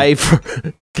the Ashton.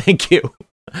 guy. Thank you.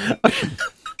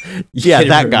 Yeah,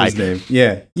 that guy. His name.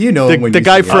 Yeah, you know him when the you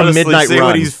guy see it. from Honestly, Midnight say Run.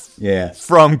 what he's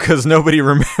from, because nobody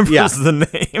remembers the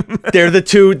name. They're the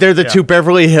two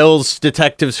Beverly Hills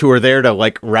detectives who are there to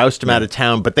like roust him out of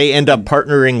town, but they end up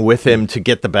partnering with him to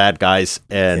get the bad guys.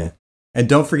 And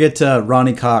don't forget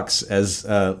Ronnie Cox as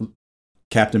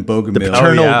Captain Bogomil, the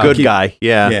paternal good guy.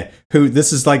 Yeah. Who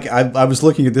this is like? I was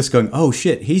looking at this going, oh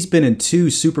shit, he's been in 2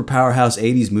 super powerhouse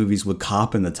 '80s movies with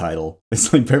cop in the title.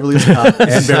 It's like Beverly Hills Cop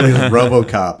and Beverly Hills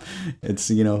RoboCop. It's,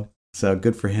 you know, so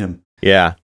good for him.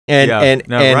 Yeah. And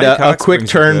a quick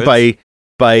turn by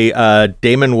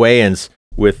Damon Wayans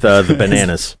with the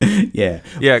bananas.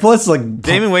 Yeah. Plus, like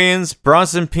Damon Wayans,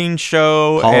 Bronson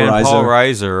Pinchot, and Paul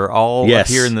Reiser all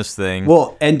appear in this thing.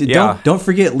 Well, and don't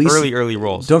forget Lisa. Early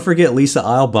roles. Don't forget Lisa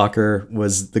Eilbacher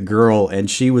was the girl,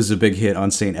 and she was a big hit on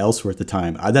St. Elsewhere at the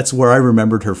time. That's where I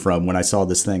remembered her from when I saw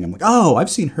this thing. I'm like, oh, I've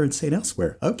seen her in St.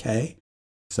 Elsewhere. Okay.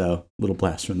 So, little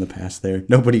blast from the past there.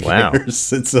 Nobody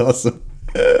cares. It's awesome.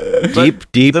 Deep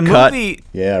cut. Movie,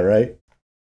 yeah, right.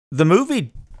 The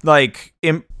movie, like,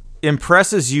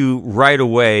 impresses you right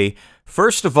away.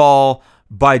 First of all,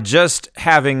 by just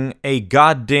having a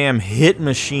goddamn hit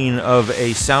machine of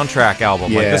a soundtrack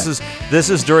album. Like this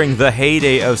is during the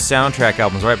heyday of soundtrack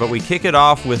albums, right? But we kick it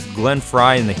off with Glenn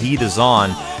Frey and The Heat Is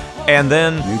On, and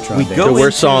then we go the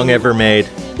worst song ever made.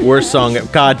 Worst song.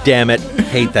 God damn it!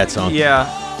 Hate that song. Yeah,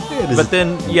 but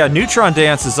then Neutron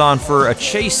Dance is on for a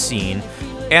chase scene,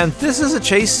 and this is a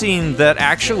chase scene that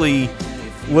actually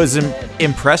was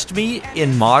impressed me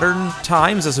in modern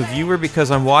times as a viewer,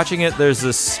 because I'm watching it. There's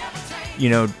this,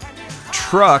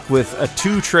 truck with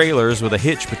 2 trailers with a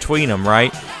hitch between them,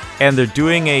 right? And they're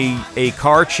doing a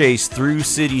car chase through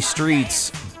city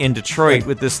streets in Detroit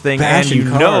with this thing, and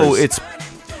it's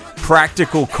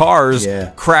practical cars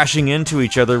crashing into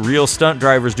each other, real stunt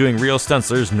drivers doing real stunts.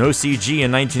 There's no CG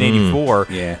in 1984,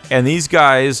 and these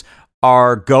guys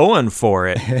are going for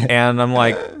it, and I'm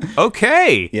like,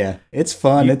 okay, it's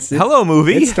fun. Hello,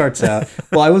 movie. It starts out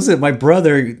well. My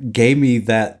brother gave me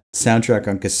that soundtrack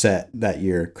on cassette that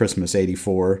year, Christmas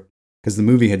 '84, because the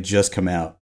movie had just come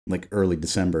out like early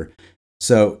December.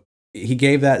 So he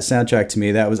gave that soundtrack to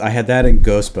me. I had that in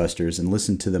Ghostbusters and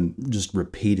listened to them just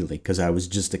repeatedly because I was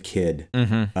just a kid,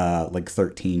 like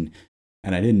 13,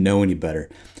 and I didn't know any better.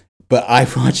 But I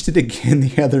watched it again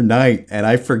the other night, and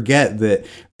I forget that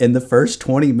in the first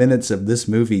 20 minutes of this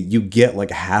movie, you get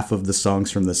like half of the songs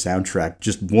from the soundtrack,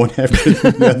 just one after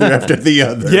the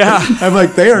other. Yeah. I'm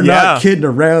like, they are not kidding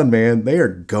around, man. They are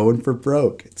going for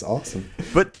broke. It's awesome.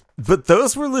 But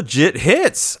those were legit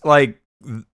hits. Like,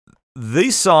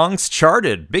 these songs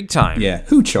charted big time. Yeah.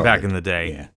 Who charted? Back in the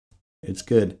day. Yeah. It's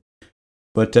good.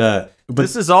 But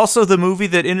this is also the movie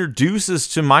that introduces,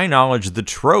 to my knowledge, the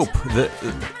trope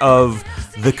of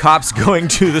the cops going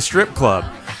to the strip club.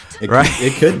 Right?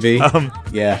 It could be.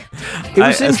 Yeah. It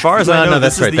was as far as I know,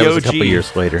 that's this right. is the That was OG. a couple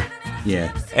years later.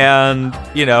 Yeah. And,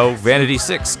 Vanity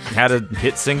 6 had a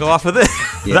hit single off of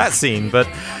that scene. But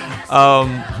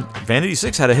Vanity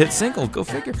 6 had a hit single. Go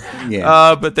figure.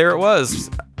 Yeah. But there it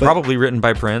was. Probably written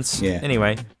by Prince. Yeah.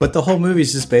 Anyway. But the whole movie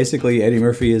is just basically Eddie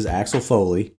Murphy is Axel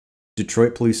Foley,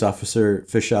 Detroit police officer,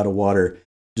 fish out of water,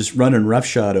 just running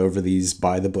roughshod over these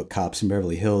by-the-book cops in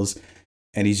Beverly Hills.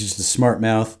 And he's just a smart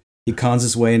mouth. He cons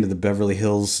his way into the Beverly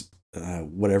Hills,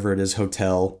 whatever it is,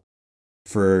 hotel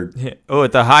for...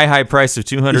 at the high price of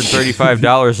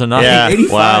 $235 a night. Yeah.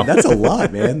 85. Wow. That's a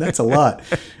lot, man. That's a lot.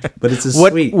 But it's a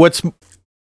sweet...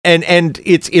 And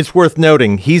it's worth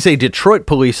noting, he's a Detroit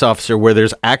police officer where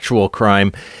there's actual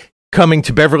crime, coming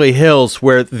to Beverly Hills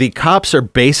where the cops are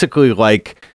basically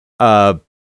like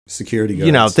security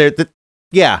guards. They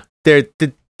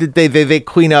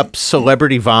clean up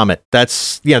celebrity vomit.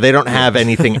 That's they don't have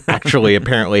anything actually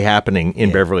apparently happening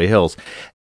in Beverly Hills.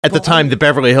 At the time, the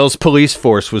Beverly Hills police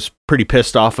force was pretty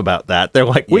pissed off about that. They're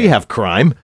like, we have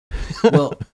crime.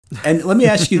 Well, and let me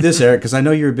ask you this, Eric, because I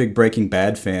know you're a big Breaking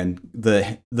Bad fan.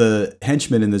 The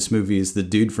henchman in this movie is the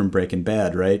dude from Breaking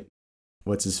Bad, right?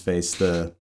 What's his face?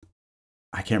 I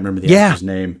can't remember the actor's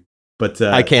name, but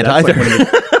I can't either.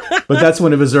 But that's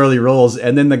one of his early roles.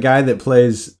 And then the guy that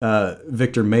plays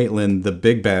Victor Maitland, the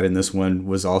big bad in this one,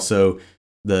 was also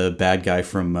the bad guy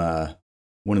from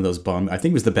one of those bomb. I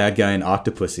think it was the bad guy in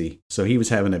Octopussy. So he was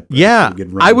having a pretty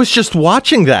good run. I was just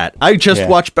watching that. I just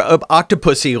watched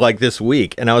Octopussy like this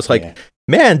week, and I was like,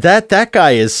 man, that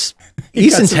guy is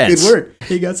he's intense. Good work.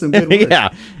 He got some good work. Yeah.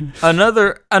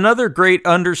 Another great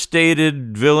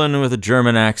understated villain with a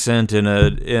German accent in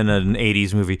an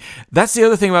 80s movie. That's the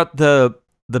other thing about the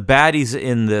baddies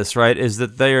in this, right, is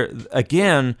that they're,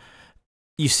 again,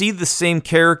 you see the same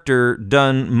character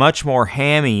done much more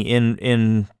hammy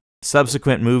in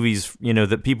subsequent movies,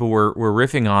 that people were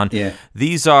riffing on. Yeah.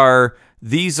 These are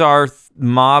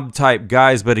mob type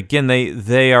guys, but again,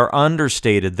 they are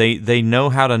understated. They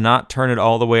know how to not turn it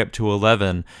all the way up to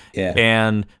 11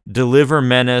 and deliver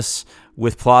menace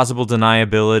with plausible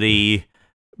deniability,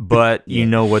 but you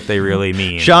know what they really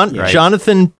mean.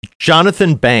 Jonathan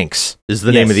Banks is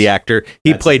the name of the actor.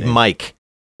 He played Mike.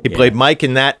 He played Mike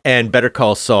in that and Better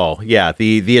Call Saul. Yeah,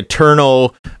 the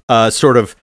eternal sort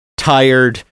of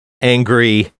tired,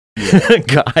 angry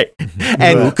guy,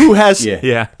 and who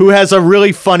has a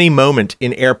really funny moment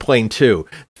in Airplane 2.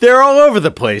 They're all over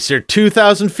the place. They're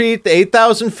 2,000 feet,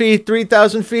 8,000 feet,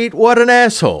 3,000 feet. What an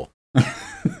asshole!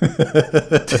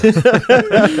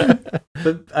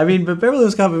 But Beverly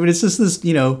Hills Cop, it's just this,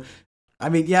 I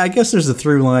guess there's a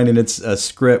through line and it's a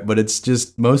script, but it's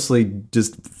just mostly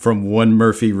just from one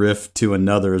Murphy riff to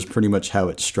another is pretty much how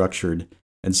it's structured.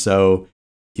 And so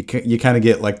you kind of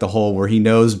get like the whole where he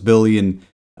knows Billy and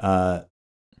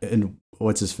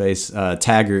what's his face,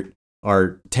 Taggart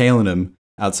are tailing him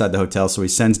outside the hotel. So he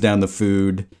sends down the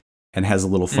food and has a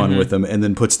little fun with them, and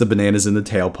then puts the bananas in the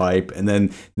tailpipe, and then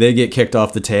they get kicked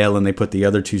off the tail, and they put the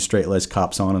other two straight-laced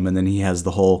cops on him, and then he has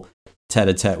the whole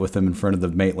tete-a-tete with them in front of the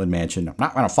Maitland mansion. I'm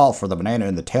not going to fall for the banana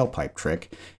in the tailpipe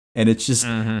trick. And it's just,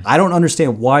 I don't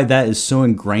understand why that is so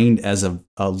ingrained as a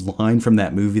line from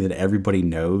that movie that everybody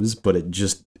knows, but it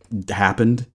just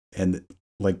happened, and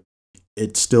like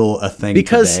it's still a thing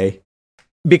today.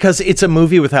 Because it's a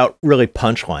movie without really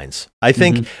punchlines. I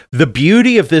think the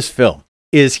beauty of this film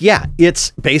is,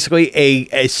 it's basically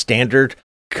a standard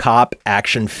cop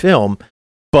action film,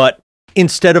 but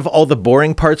instead of all the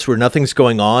boring parts where nothing's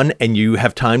going on and you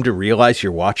have time to realize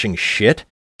you're watching shit,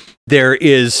 there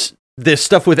is this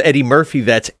stuff with Eddie Murphy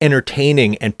that's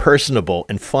entertaining and personable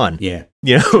and fun. Yeah.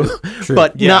 True.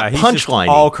 But not punchline.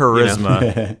 All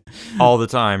charisma all the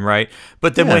time, right?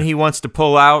 But then when he wants to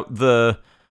pull out the,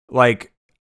 like,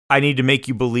 I need to make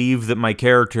you believe that my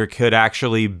character could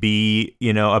actually be,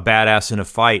 a badass in a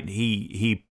fight,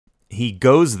 he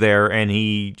goes there and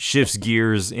he shifts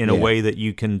gears in a way that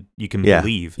you can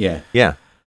believe. Yeah.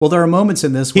 Well, there are moments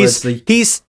in this where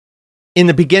he's in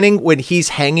the beginning when he's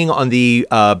hanging on the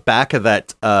back of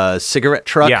that cigarette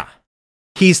truck. Yeah.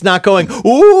 He's not going,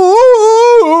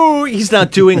 ooh, he's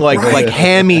not doing like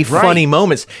hammy, funny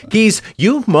moments. He's,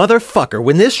 you motherfucker,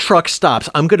 when this truck stops,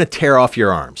 I'm going to tear off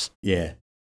your arms. Yeah.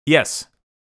 Yes.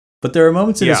 But there are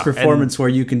moments in his performance where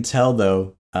you can tell,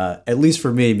 though, at least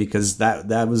for me, because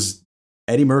that was,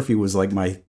 Eddie Murphy was like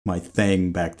my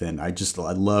thing back then. I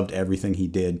loved everything he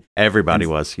did. Everybody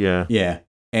was, yeah. Yeah.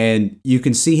 And you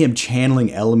can see him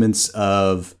channeling elements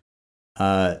of,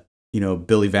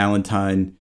 Billy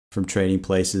Valentine from Trading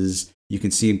Places. You can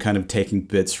see him kind of taking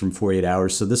bits from 48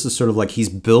 Hours. So this is sort of like he's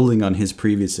building on his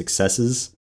previous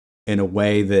successes in a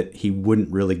way that he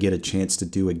wouldn't really get a chance to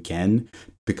do again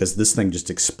because this thing just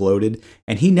exploded.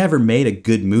 And he never made a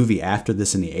good movie after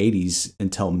this in the 80s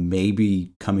until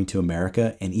maybe Coming to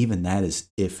America. And even that is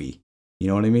iffy. You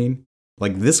know what I mean?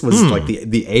 Like this was like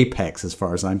the apex as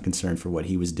far as I'm concerned for what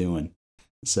he was doing.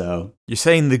 So you're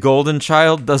saying The Golden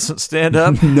Child doesn't stand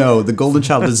up? No, The Golden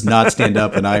Child does not stand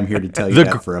up, and I'm here to tell you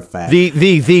that for a fact. The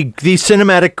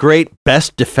cinematic great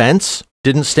Best Defense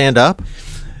didn't stand up?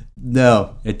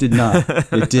 No, it did not.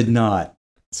 It did not.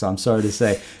 So I'm sorry to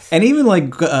say. And even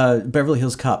like Beverly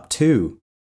Hills Cop 2,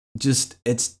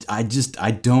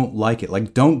 I don't like it.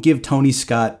 Like, don't give Tony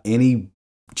Scott any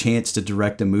chance to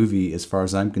direct a movie as far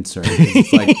as I'm concerned.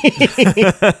 It's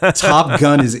like Top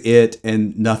Gun is it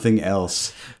and nothing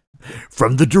else.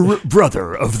 From the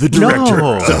brother of the director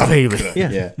of Alien.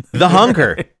 Yeah. The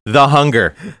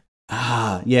Hunger.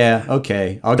 Ah, yeah,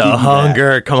 okay. I'll The give you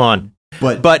Hunger, that. come on.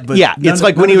 But yeah, it's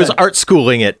like when he was art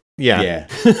schooling it. Yeah.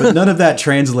 But none of that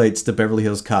translates to Beverly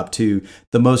Hills Cop 2,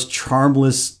 the most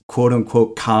charmless quote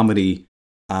unquote comedy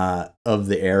of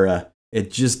the era.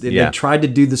 They tried to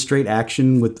do the straight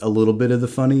action with a little bit of the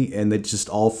funny, and they just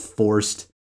all forced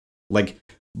like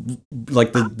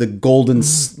the golden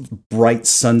bright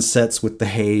sunsets with the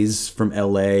haze from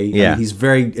LA. Yeah. I mean, he's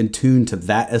very in tune to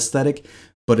that aesthetic.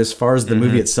 But as far as the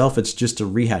movie itself, it's just a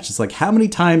rehash. It's like, how many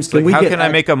times can we How can I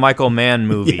make a Michael Mann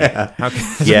movie? Yeah.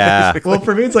 Well,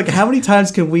 for me, it's like, how many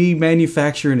times can we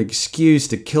manufacture an excuse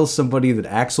to kill somebody that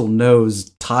Axel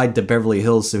knows tied to Beverly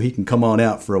Hills so he can come on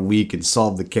out for a week and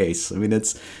solve the case? I mean,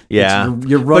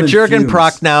 you're running. But Jürgen fumes.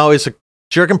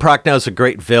 Prochnow is a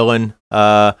great villain.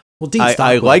 Well, Dean Stockwell,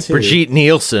 I like too. Brigitte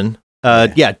Nielsen.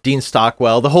 Dean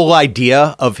Stockwell. The whole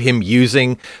idea of him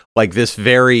using like this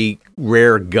very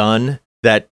rare gun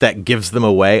that gives them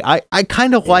away, I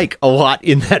kind of like a lot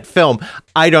in that film.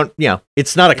 I don't,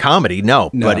 it's not a comedy, no,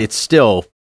 but it's still...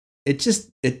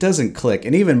 It doesn't click.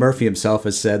 And even Murphy himself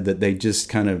has said that they just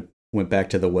kind of went back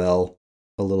to the well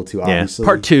a little too obviously.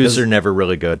 Part twos are never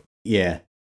really good. Yeah.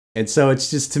 And so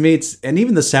it's just, to me, and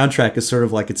even the soundtrack is sort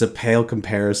of like, it's a pale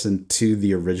comparison to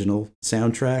the original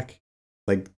soundtrack.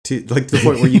 To the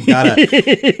point where you've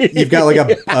got like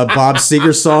a Bob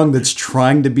Seger song that's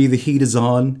trying to be The Heat Is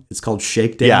On. It's called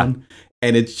Shakedown.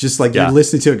 And it's just like you're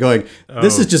listening to it going,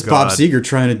 this is just Bob Seger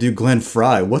trying to do Glenn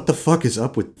Frey. What the fuck is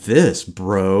up with this,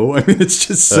 bro? I mean, it's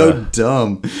just so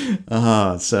dumb.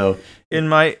 So in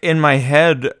my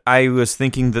head, I was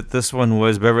thinking that this one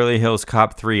was Beverly Hills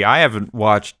Cop 3. I haven't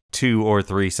watched 2 or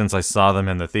 3 since I saw them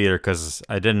in the theater because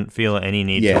I didn't feel any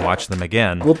need to watch them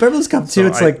again. Well, Beverly Hills Cop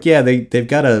 2, they've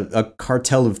got a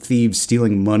cartel of thieves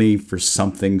stealing money for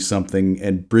something,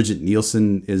 and Brigitte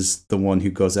Nielsen is the one who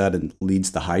goes out and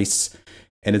leads the heists.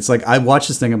 And it's like, I watch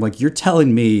this thing, I'm like, you're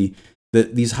telling me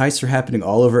that these heists are happening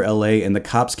all over LA and the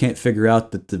cops can't figure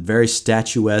out that the very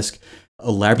statuesque,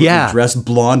 elaborately dressed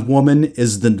blonde woman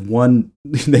is the one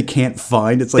they can't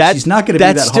find. It's like, she's not going to be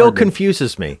that hard. That still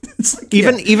confuses me. Like,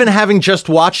 even having just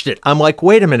watched it, I'm like,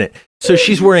 wait a minute. So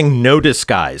she's wearing no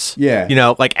disguise.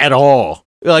 Yeah. Like at all.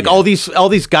 Like all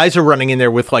these guys are running in there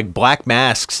with like black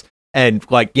masks and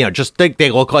like, just think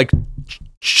they look like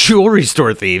jewelry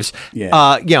store thieves.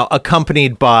 Yeah.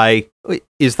 Accompanied by,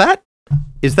 is that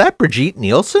Brigitte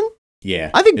Nielsen?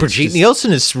 Yeah. I think Brigitte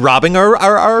Nielsen is robbing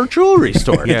our jewelry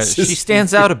store. Yeah, she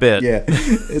stands out a bit. Yeah.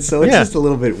 So it's just a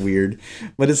little bit weird.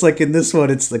 But it's like in this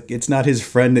one, it's like it's not his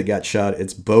friend that got shot,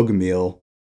 it's Bogomil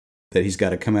that he's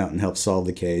got to come out and help solve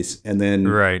the case. And then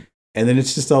And then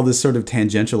it's just all this sort of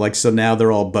tangential, like, so now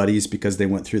they're all buddies because they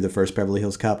went through the first Beverly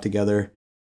Hills Cop together.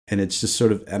 And it's just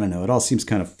sort of, I don't know, it all seems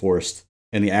kind of forced.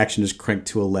 And the action is cranked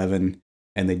to 11,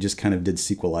 and they just kind of did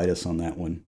sequelitis on that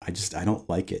one. I don't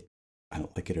like it. I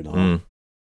don't like it at all.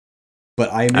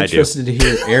 But I am interested to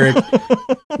hear, Eric,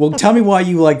 well, tell me why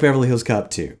you like Beverly Hills Cop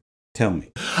 2. Tell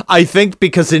me. I think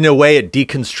because in a way it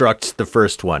deconstructs the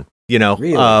first one.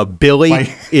 Really? Billy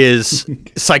is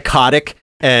psychotic,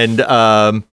 and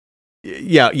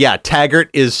Taggart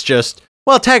is just,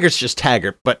 Taggart's just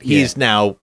Taggart, but he's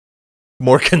now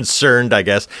more concerned, I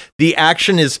guess. The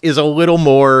action is a little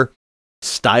more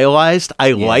stylized.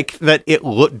 I like that it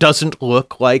doesn't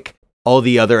look like all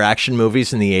the other action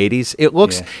movies in the 80s. It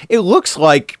looks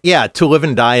like, To Live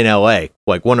and Die in LA,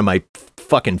 like one of my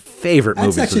fucking favorite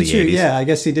movies of the 80s. Yeah, I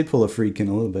guess he did pull a freak in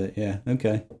a little bit. Yeah,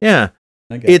 okay. Yeah.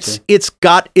 It's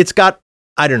got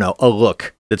I don't know, a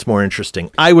look that's more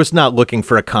interesting. I was not looking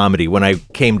for a comedy when I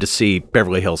came to see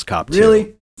Beverly Hills Cop 2.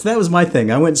 Really? So that was my thing.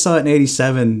 I went and saw it in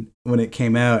 87 when it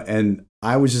came out, and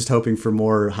I was just hoping for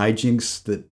more hijinks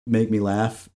that make me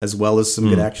laugh as well as some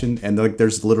good action, and like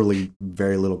there's literally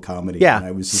very little comedy. Yeah, and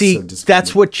I was just see, so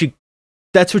disappointed.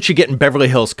 that's what you get in Beverly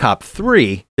Hills Cop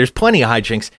 3. There's plenty of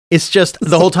hijinks. It's just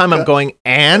the whole time I'm going,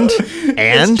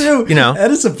 It's true. you know,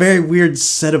 that is a very weird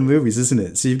set of movies, isn't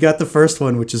it? So you've got the first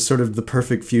one, which is sort of the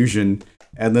perfect fusion,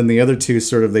 and then the other two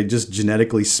sort of they just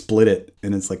genetically split it,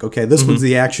 and it's like, okay, this one's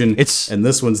the action, and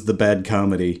this one's the bad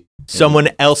comedy. Someone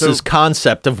else's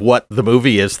concept of what the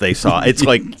movie is they saw. It's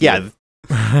like,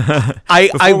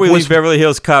 Before we leave Beverly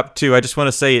Hills Cop 2, I just want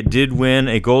to say it did win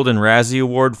a Golden Razzie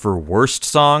Award for Worst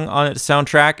Song on its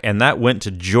soundtrack, and that went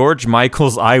to George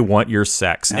Michael's "I Want Your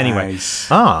Sex." Anyway,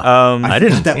 I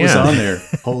didn't. That was on there.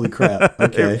 Holy crap!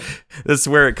 Okay, that's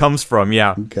where it comes from.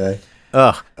 Yeah. Okay.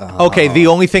 Okay. The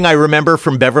only thing I remember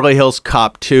from Beverly Hills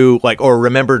Cop 2, or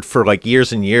remembered for like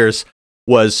years and years,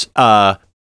 was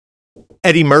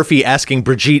Eddie Murphy asking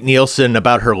Brigitte Nielsen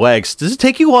about her legs. Does it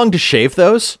take you long to shave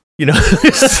those? You know,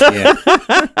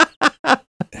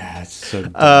 That's so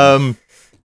dumb.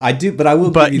 I do, but I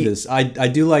will give you this. I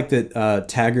do like that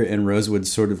Taggart and Rosewood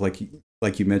sort of like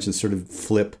you mentioned, sort of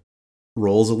flip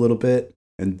roles a little bit,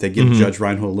 and they give Judge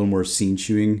Reinhold a little more scene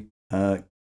chewing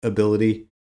ability.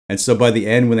 And so by the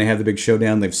end, when they have the big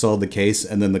showdown, they've solved the case,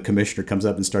 and then the commissioner comes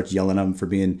up and starts yelling at him for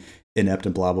being inept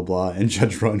and blah blah blah. And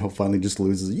Judge Reinhold finally just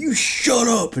loses. You shut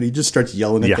up! And he just starts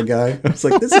yelling at the guy. It's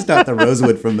like, this is not the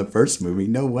Rosewood from the first movie.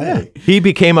 No way. Yeah. He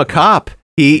became a cop.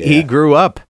 He grew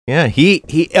up. Yeah.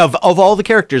 He of all the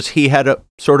characters, he had a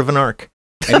sort of an arc.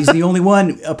 And he's the only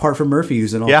one apart from Murphy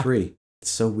who's in all three.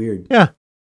 It's so weird. Yeah.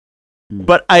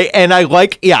 But I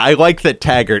like that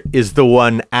Taggart is the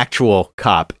one actual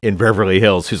cop in Beverly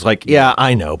Hills who's like, yeah,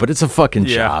 I know, but it's a fucking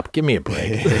job. Give me a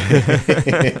break.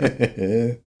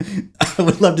 I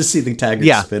would love to see the Taggart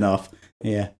spinoff.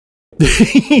 Yeah.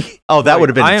 That would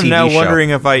have been. I am now show.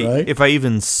 wondering if I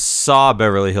even saw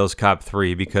Beverly Hills Cop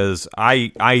 3, because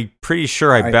I pretty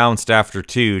sure I bounced after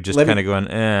 2, just kind of going,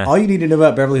 eh. All you need to know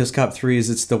about Beverly Hills Cop 3 is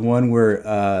it's the one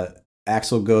where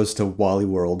Axel goes to Wally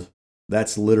World.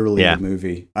 That's literally the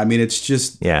movie. I mean, it's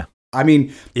just I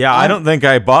mean, I don't think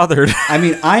I bothered. I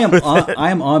mean, I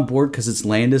am on board because it's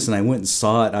Landis, and I went and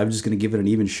saw it. I'm just going to give it an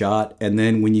even shot. And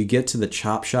then when you get to the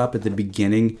Chop Shop at the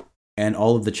beginning, and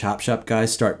all of the Chop Shop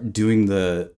guys start doing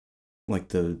the lip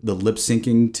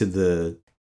syncing to the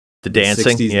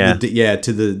dancing, 60s,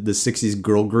 to the 60s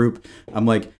girl group, I'm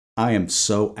like, I am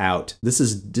so out. This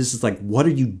is like, what are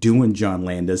you doing, John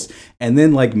Landis? And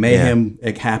then like mayhem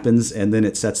it happens, and then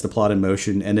it sets the plot in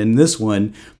motion. And in this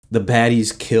one, the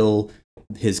baddies kill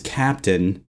his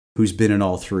captain, who's been in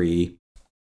all three,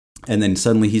 and then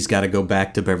suddenly he's got to go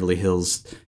back to Beverly Hills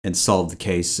and solve the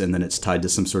case. And then it's tied to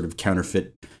some sort of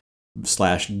counterfeit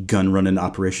 / gun running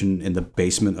operation in the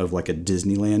basement of like a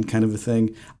Disneyland kind of a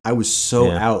thing. I was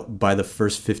so out by the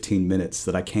first 15 minutes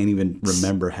that I can't even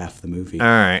remember half the movie. All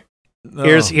right.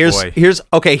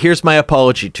 Here's my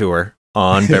apology tour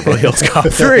on Beverly Hills Cop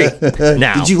 3.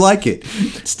 Now, did you like it?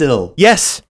 Still?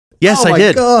 Yes, I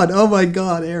did. Oh my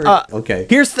god, Eric. Okay.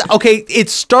 It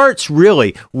starts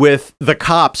really with the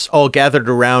cops all gathered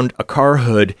around a car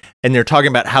hood, and they're talking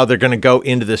about how they're going to go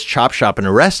into this chop shop and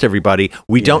arrest everybody.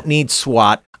 We don't need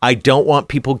SWAT. I don't want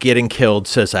people getting killed,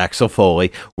 says Axel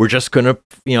Foley. We're just going to,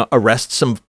 arrest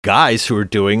some guys who are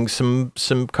doing some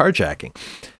carjacking.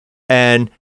 And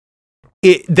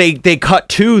they cut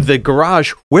to the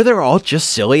garage where they're all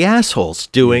just silly assholes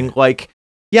doing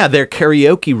their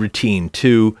karaoke routine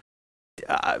to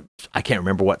I can't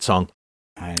remember what song.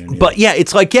 I don't know. But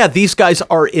it's like, these guys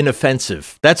are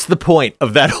inoffensive. That's the point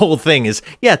of that whole thing is,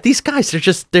 these guys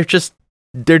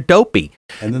they're dopey.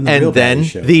 And then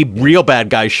the real bad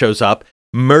guy shows up,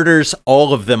 murders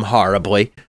all of them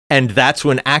horribly, and that's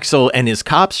when Axel and his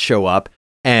cops show up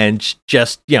and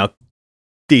just,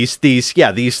 these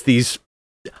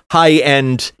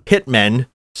high-end hitmen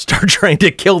start trying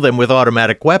to kill them with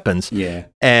automatic weapons. Yeah.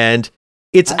 And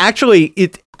it's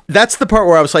that's the part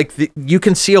where I was like, you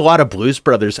can see a lot of Blues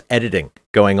Brothers editing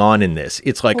going on in this.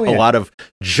 It's like a lot of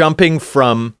jumping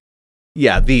from,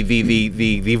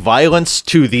 the violence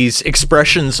to these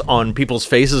expressions on people's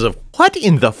faces of what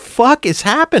in the fuck is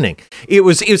happening. It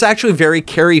was actually very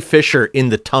Carrie Fisher in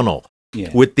the tunnel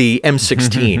with the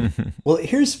M16. Well,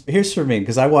 here's for me,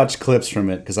 because I watched clips from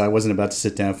it because I wasn't about to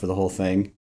sit down for the whole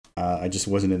thing. I just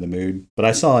wasn't in the mood, but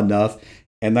I saw enough,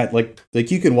 and that like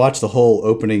you can watch the whole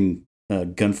opening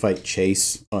gunfight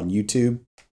chase on YouTube,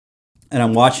 and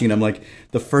I'm watching it. I'm like,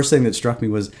 the first thing that struck me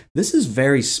was, this is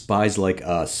very Spies Like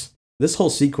Us. This whole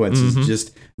sequence is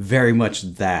just very much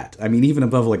that. I mean, even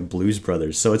above like Blues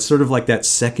Brothers. So it's sort of like that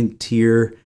second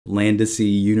tier Landis-y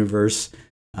universe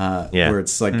where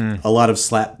it's like a lot of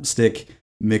slapstick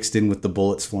mixed in with the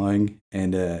bullets flying,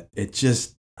 and it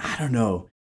just, I don't know,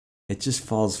 it just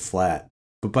falls flat.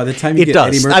 But by the time you get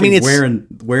Eddie Murphy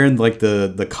wearing like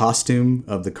the costume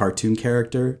of the cartoon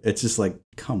character, it's just like,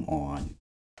 come on.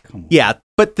 Yeah,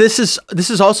 but this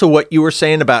is also what you were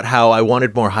saying about how I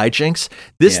wanted more hijinks.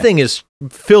 This thing is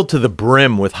filled to the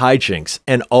brim with hijinks,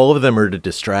 and all of them are a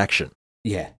distraction.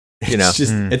 Yeah, you know,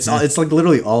 it's like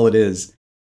literally all it is,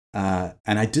 and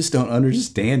I just don't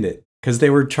understand it because they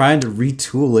were trying to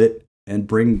retool it and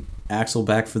bring Axel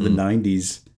back for the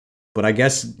 '90s. But I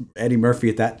guess Eddie Murphy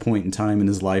at that point in time in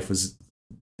his life was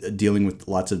dealing with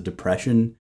lots of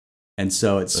depression. And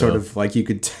so it's sort of like you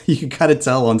could kind of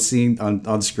tell on screen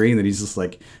that he's just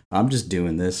like, I'm just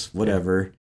doing this,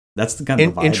 whatever. That's the kind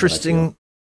of vibe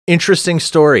interesting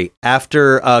story.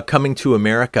 After coming to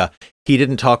America, he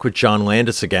didn't talk with John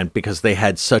Landis again because they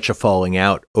had such a falling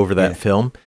out over that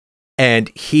film. And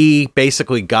he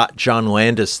basically got John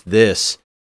Landis this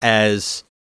as,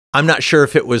 I'm not sure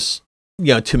if it was,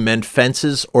 to mend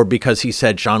fences or because he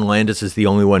said John Landis is the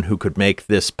only one who could make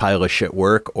this pile of shit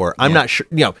work, or I'm not sure,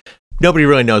 nobody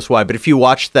really knows why. But if you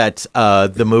watch that,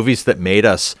 the movies that made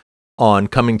us on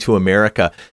Coming to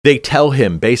America, they tell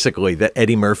him basically that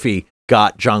Eddie Murphy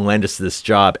got John Landis this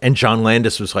job, and John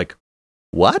Landis was like,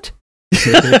 what?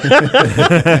 Wait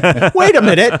a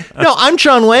minute. No, I'm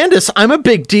John Landis. I'm a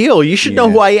big deal. You should know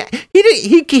who I am.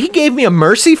 He gave me a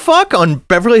mercy fuck on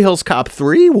Beverly Hills Cop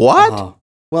 3? What?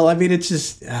 Well, I mean, it's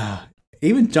just,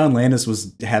 even John Landis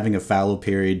was having a fallow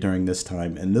period during this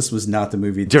time, and this was not the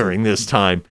movie. During this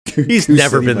time. He's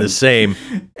never been the same.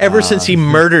 Ever since he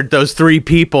murdered those 3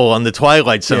 people on the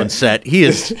Twilight Zone set,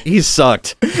 he's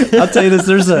sucked. I'll tell you this,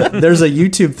 there's a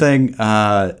YouTube thing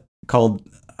called,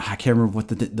 I can't remember what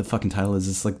the fucking title is.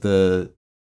 It's like the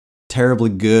terribly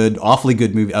good, awfully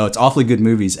good movie. Oh, it's Awfully Good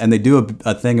Movies. And they do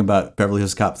a thing about Beverly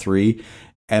Hills Cop 3.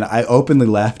 And I openly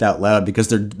laughed out loud because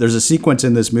there's a sequence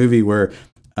in this movie where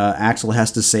Axel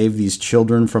has to save these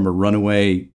children from a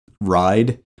runaway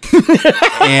ride.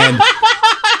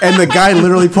 And the guy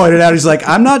literally pointed out, he's like,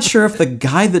 I'm not sure if the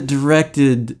guy that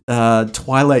directed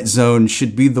Twilight Zone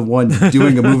should be the one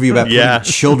doing a movie about putting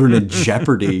children in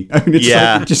jeopardy. I mean,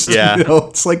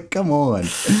 it's like, come on.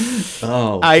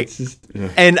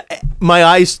 And my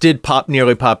eyes did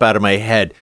nearly pop out of my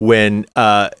head when,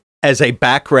 as a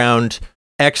background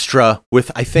extra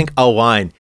with, I think, a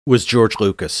line, was George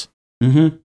Lucas.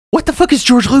 Mm-hmm. What the fuck is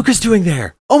George Lucas doing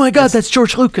there? Oh my God, that's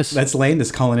George Lucas. That's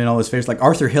Landis calling in all his favorites. Like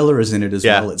Arthur Hiller is in it as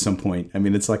well at some point. I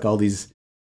mean, it's like all these,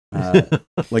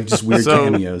 like just weird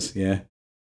cameos. Yeah.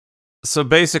 So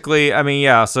basically, I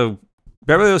mean, so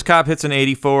Beverly Hills Cop hits in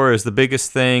 84 is the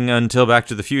biggest thing until Back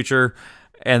to the Future.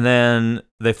 And then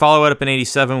they follow it up in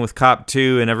 87 with Cop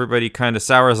 2 and everybody kind of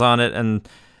sours on it. And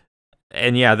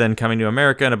then Coming to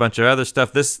America and a bunch of other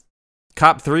stuff. This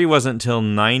Cop 3 wasn't until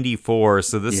 94,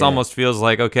 so this almost feels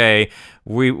like, okay,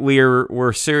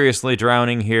 we're seriously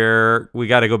drowning here. We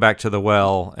got to go back to the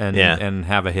well and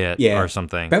have a hit or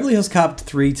something. Beverly Hills Cop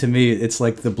 3, to me, it's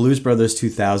like the Blues Brothers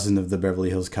 2000 of the Beverly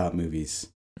Hills Cop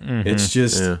movies. Mm-hmm. It's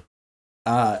just,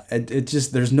 it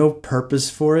just, there's no purpose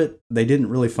for it. They didn't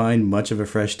really find much of a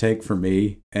fresh take for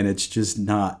me, and it's just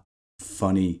not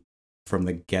funny from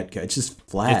the get-go. It's just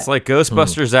flat. It's like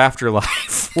Ghostbusters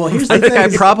Afterlife. Well, here's the thing.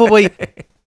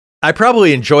 I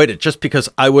probably enjoyed it just because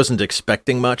I wasn't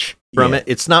expecting much from it.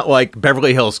 It's not like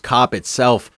Beverly Hills Cop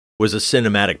itself was a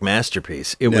cinematic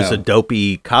masterpiece. It was a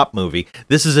dopey cop movie.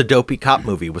 This is a dopey cop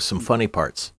movie with some funny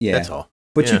parts. Yeah. That's all.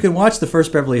 But you can watch the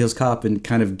first Beverly Hills Cop and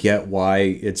kind of get why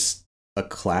it's a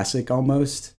classic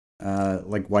almost.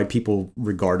 Like why people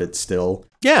regard it still.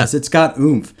 Yeah. Because it's got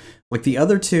oomph. Like the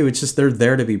other two, it's just they're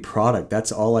there to be product.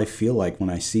 That's all I feel like when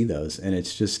I see those. And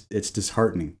it's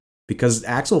disheartening. Because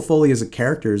Axel Foley as a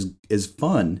character is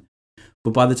fun.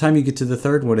 But by the time you get to the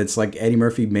third one, it's like Eddie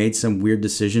Murphy made some weird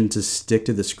decision to stick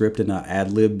to the script and not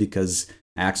ad-lib because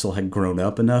Axel had grown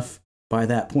up enough by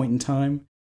that point in time.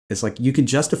 It's like, you can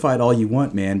justify it all you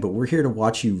want, man, but we're here to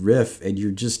watch you riff, and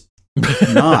you're just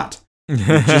not.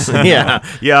 Yeah,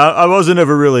 I wasn't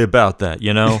ever really about that,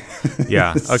 you know?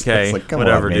 Yeah, okay, like,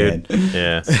 whatever, dude.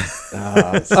 Yeah.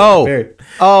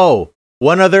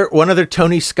 One other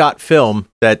Tony Scott film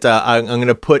that I'm going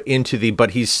to put into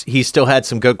but he still had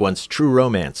some good ones. True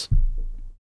Romance.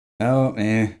 Oh,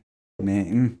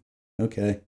 man.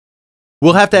 Okay.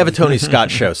 We'll have to have a Tony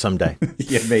Scott show someday.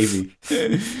 Yeah, maybe.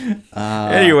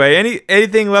 Anyway,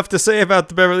 anything left to say about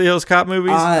the Beverly Hills Cop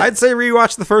movies? I'd say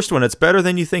rewatch the first one. It's better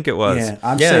than you think it was. Yeah,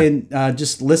 I'm saying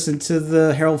just listen to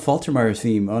the Harold Faltermeyer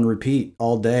theme on repeat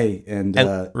all day and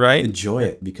enjoy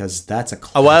it because that's a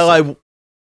classic.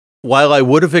 while I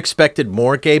would have expected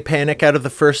more gay panic out of the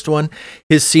first one,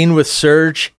 his scene with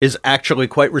Serge is actually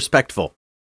quite respectful.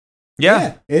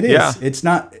 Yeah, it is. Yeah. It's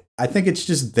not. I think it's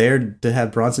just there to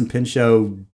have Bronson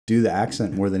Pinchot do the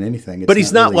accent more than anything. It's but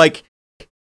he's not really, like,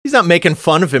 he's not making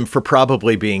fun of him for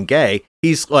probably being gay.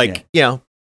 He's like, you know,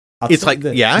 it's like,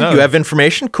 you have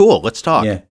information? Cool, let's talk.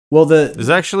 Yeah. Well, there's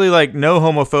actually like no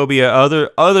homophobia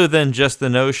other than just the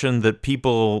notion that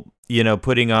people, you know,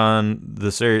 putting on the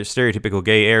stereotypical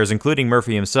gay airs, including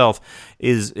Murphy himself,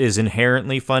 is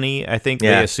inherently funny. I think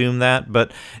they assume that,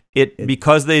 but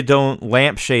because they don't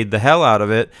lampshade the hell out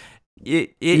of it, they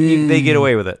get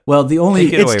away with it. Well,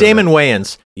 it's Damon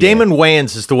Wayans. Yeah. Damon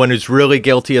Wayans is the one who's really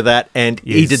guilty of that, and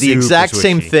he did the exact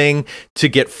same thing to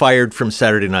get fired from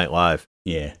Saturday Night Live.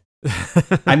 Yeah.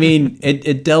 I mean,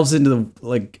 it delves into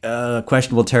the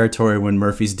questionable territory when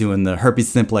Murphy's doing the herpes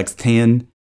simplex 10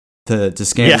 to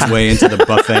scam his way into the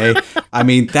buffet. I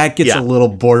mean, that gets a little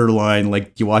borderline.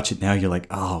 Like, you watch it now, you're like,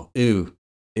 oh, ew.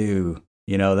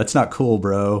 You know, that's not cool,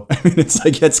 bro. I mean, it's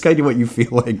like, that's kind of what you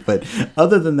feel like. But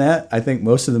other than that, I think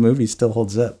most of the movie still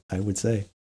holds up, I would say,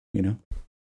 you know.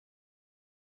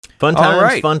 Fun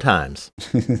times.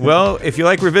 Well, if you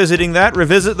like revisiting that,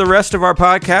 revisit the rest of our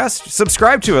podcast,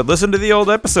 subscribe to it, listen to the old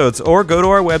episodes, or go to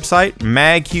our website,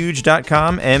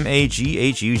 maghuge.com,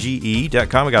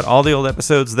 maghuge.com. We got all the old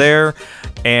episodes there,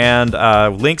 and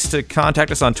links to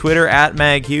contact us on Twitter,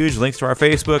 @maghuge, links to our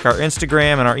Facebook, our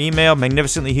Instagram, and our email,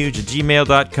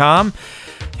 magnificentlyhuge@gmail.com.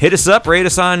 Hit us up, rate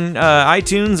us on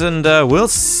iTunes, and we'll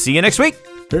see you next week.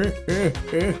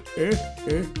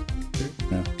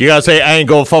 You gotta say, I ain't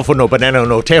gonna fall for no banana,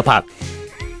 no tailpipe.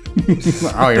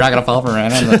 Oh, you're not gonna fall for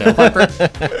banana, no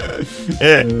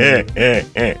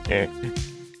tailpipe?